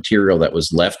of material that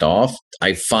was left off,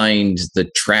 I find the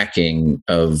tracking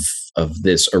of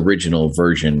this original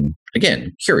version,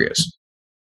 again, curious.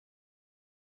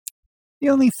 The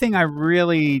only thing I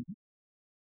really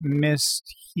missed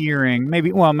hearing,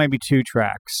 maybe 2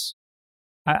 tracks.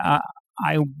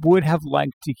 I would have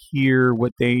liked to hear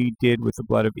what they did with The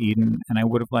Blood of Eden, and I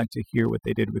would have liked to hear what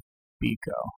they did with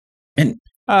Biko. And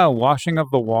Washing of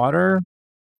the Water.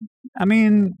 I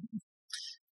mean,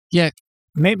 yeah,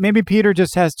 maybe Peter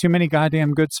just has too many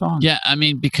goddamn good songs. Yeah, I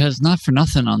mean, because not for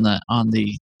nothing on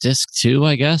the disc 2,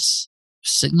 I guess,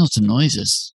 Signal to Noise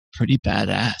is pretty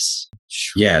badass.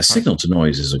 Yeah, Signal to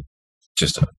Noise is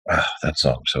that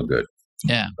song's so good.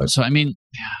 Yeah, so I mean,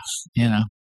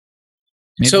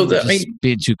 maybe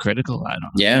being too critical. I don't know.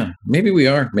 Yeah, maybe we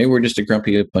are. Maybe we're just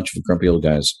a bunch of grumpy old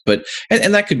guys. But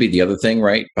and that could be the other thing,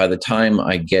 right? By the time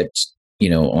I get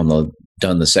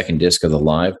done the second disc of the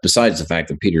live, besides the fact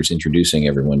that Peter's introducing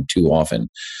everyone too often,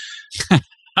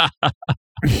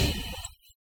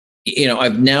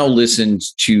 I've now listened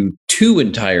to 2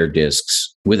 entire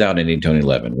discs without any Tony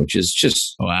Levin, which is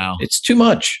just, wow, it's too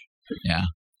much. Yeah.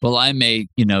 Well, I may,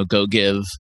 go give,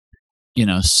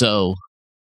 so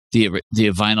the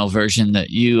vinyl version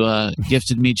that you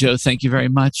gifted me, Joe. Thank you very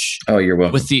much. Oh, you're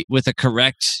welcome. With the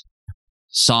correct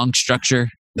song structure.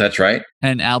 That's right.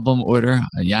 And album order.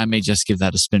 I may just give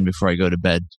that a spin before I go to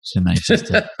bed tonight.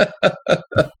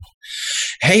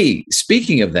 Hey,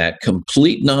 speaking of that,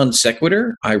 complete non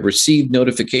sequitur, I received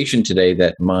notification today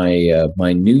that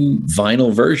my new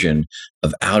vinyl version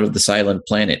of Out of the Silent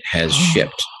Planet has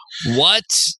shipped. What?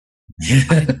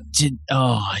 I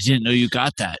didn't know you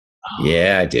got that. Oh.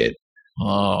 Yeah, I did.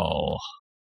 Oh,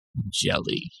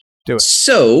 jelly. Do it.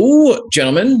 So,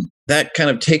 gentlemen, that kind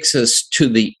of takes us to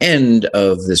the end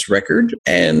of this record.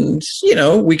 And,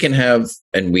 we can have,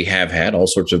 and we have had all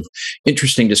sorts of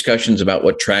interesting discussions about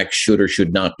what tracks should or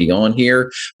should not be on here.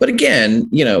 But again,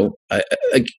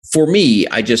 for me,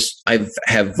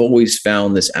 I've always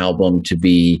found this album to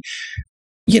be,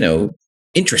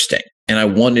 interesting. And I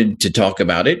wanted to talk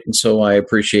about it. And so I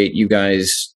appreciate you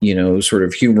guys, sort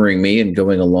of humoring me and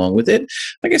going along with it.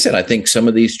 Like I said, I think some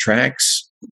of these tracks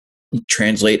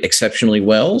translate exceptionally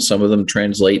well. Some of them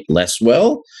translate less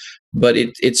well, but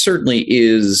it certainly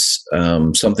is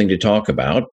something to talk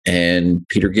about. And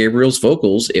Peter Gabriel's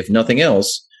vocals, if nothing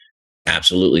else,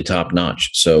 absolutely top notch.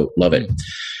 So love it.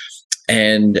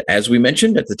 And as we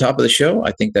mentioned at the top of the show,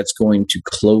 I think that's going to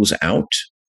close out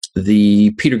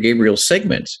the Peter Gabriel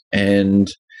segment. And,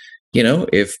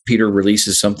 if Peter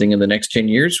releases something in the next 10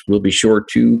 years, we'll be sure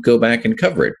to go back and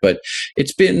cover it. But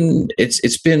it's been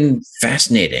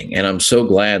fascinating. And I'm so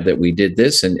glad that we did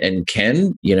this. And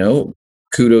Ken,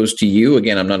 kudos to you.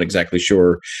 Again, I'm not exactly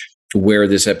sure where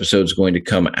this episode is going to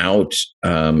come out.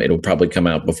 It'll probably come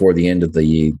out before the end of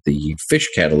the Fish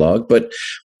catalog. But,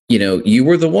 you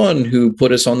were the one who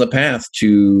put us on the path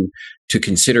to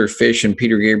consider Fish and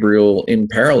Peter Gabriel in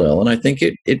parallel. And I think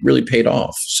it really paid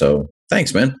off. So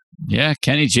thanks, man. Yeah,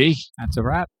 Kenny G. That's a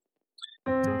wrap.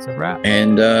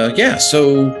 And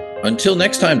so until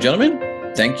next time, gentlemen,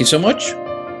 thank you so much.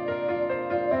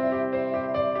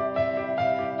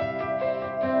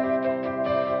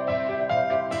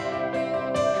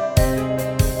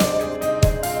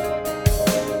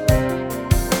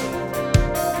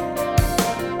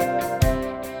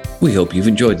 We hope you've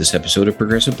enjoyed this episode of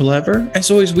Progressive Palaver. As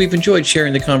always, we've enjoyed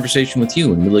sharing the conversation with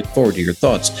you, and we look forward to your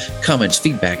thoughts, comments,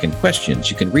 feedback, and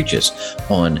questions. You can reach us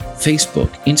on Facebook,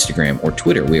 Instagram, or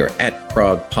Twitter. We are at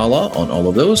ProgPala on all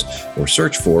of those, or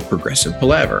search for Progressive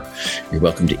Palaver. You're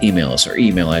welcome to email us. Our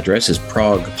email address is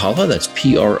progpala, that's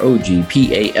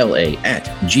PROGPALA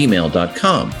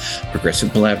 @gmail.com.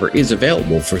 Progressive Palaver is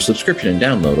available for subscription and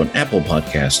download on Apple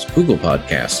Podcasts, Google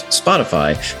Podcasts,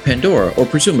 Spotify, Pandora, or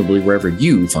presumably wherever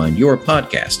you find your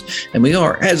podcast. And we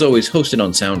are, as always, hosted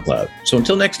on SoundCloud. So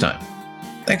until next time,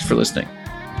 thanks for listening.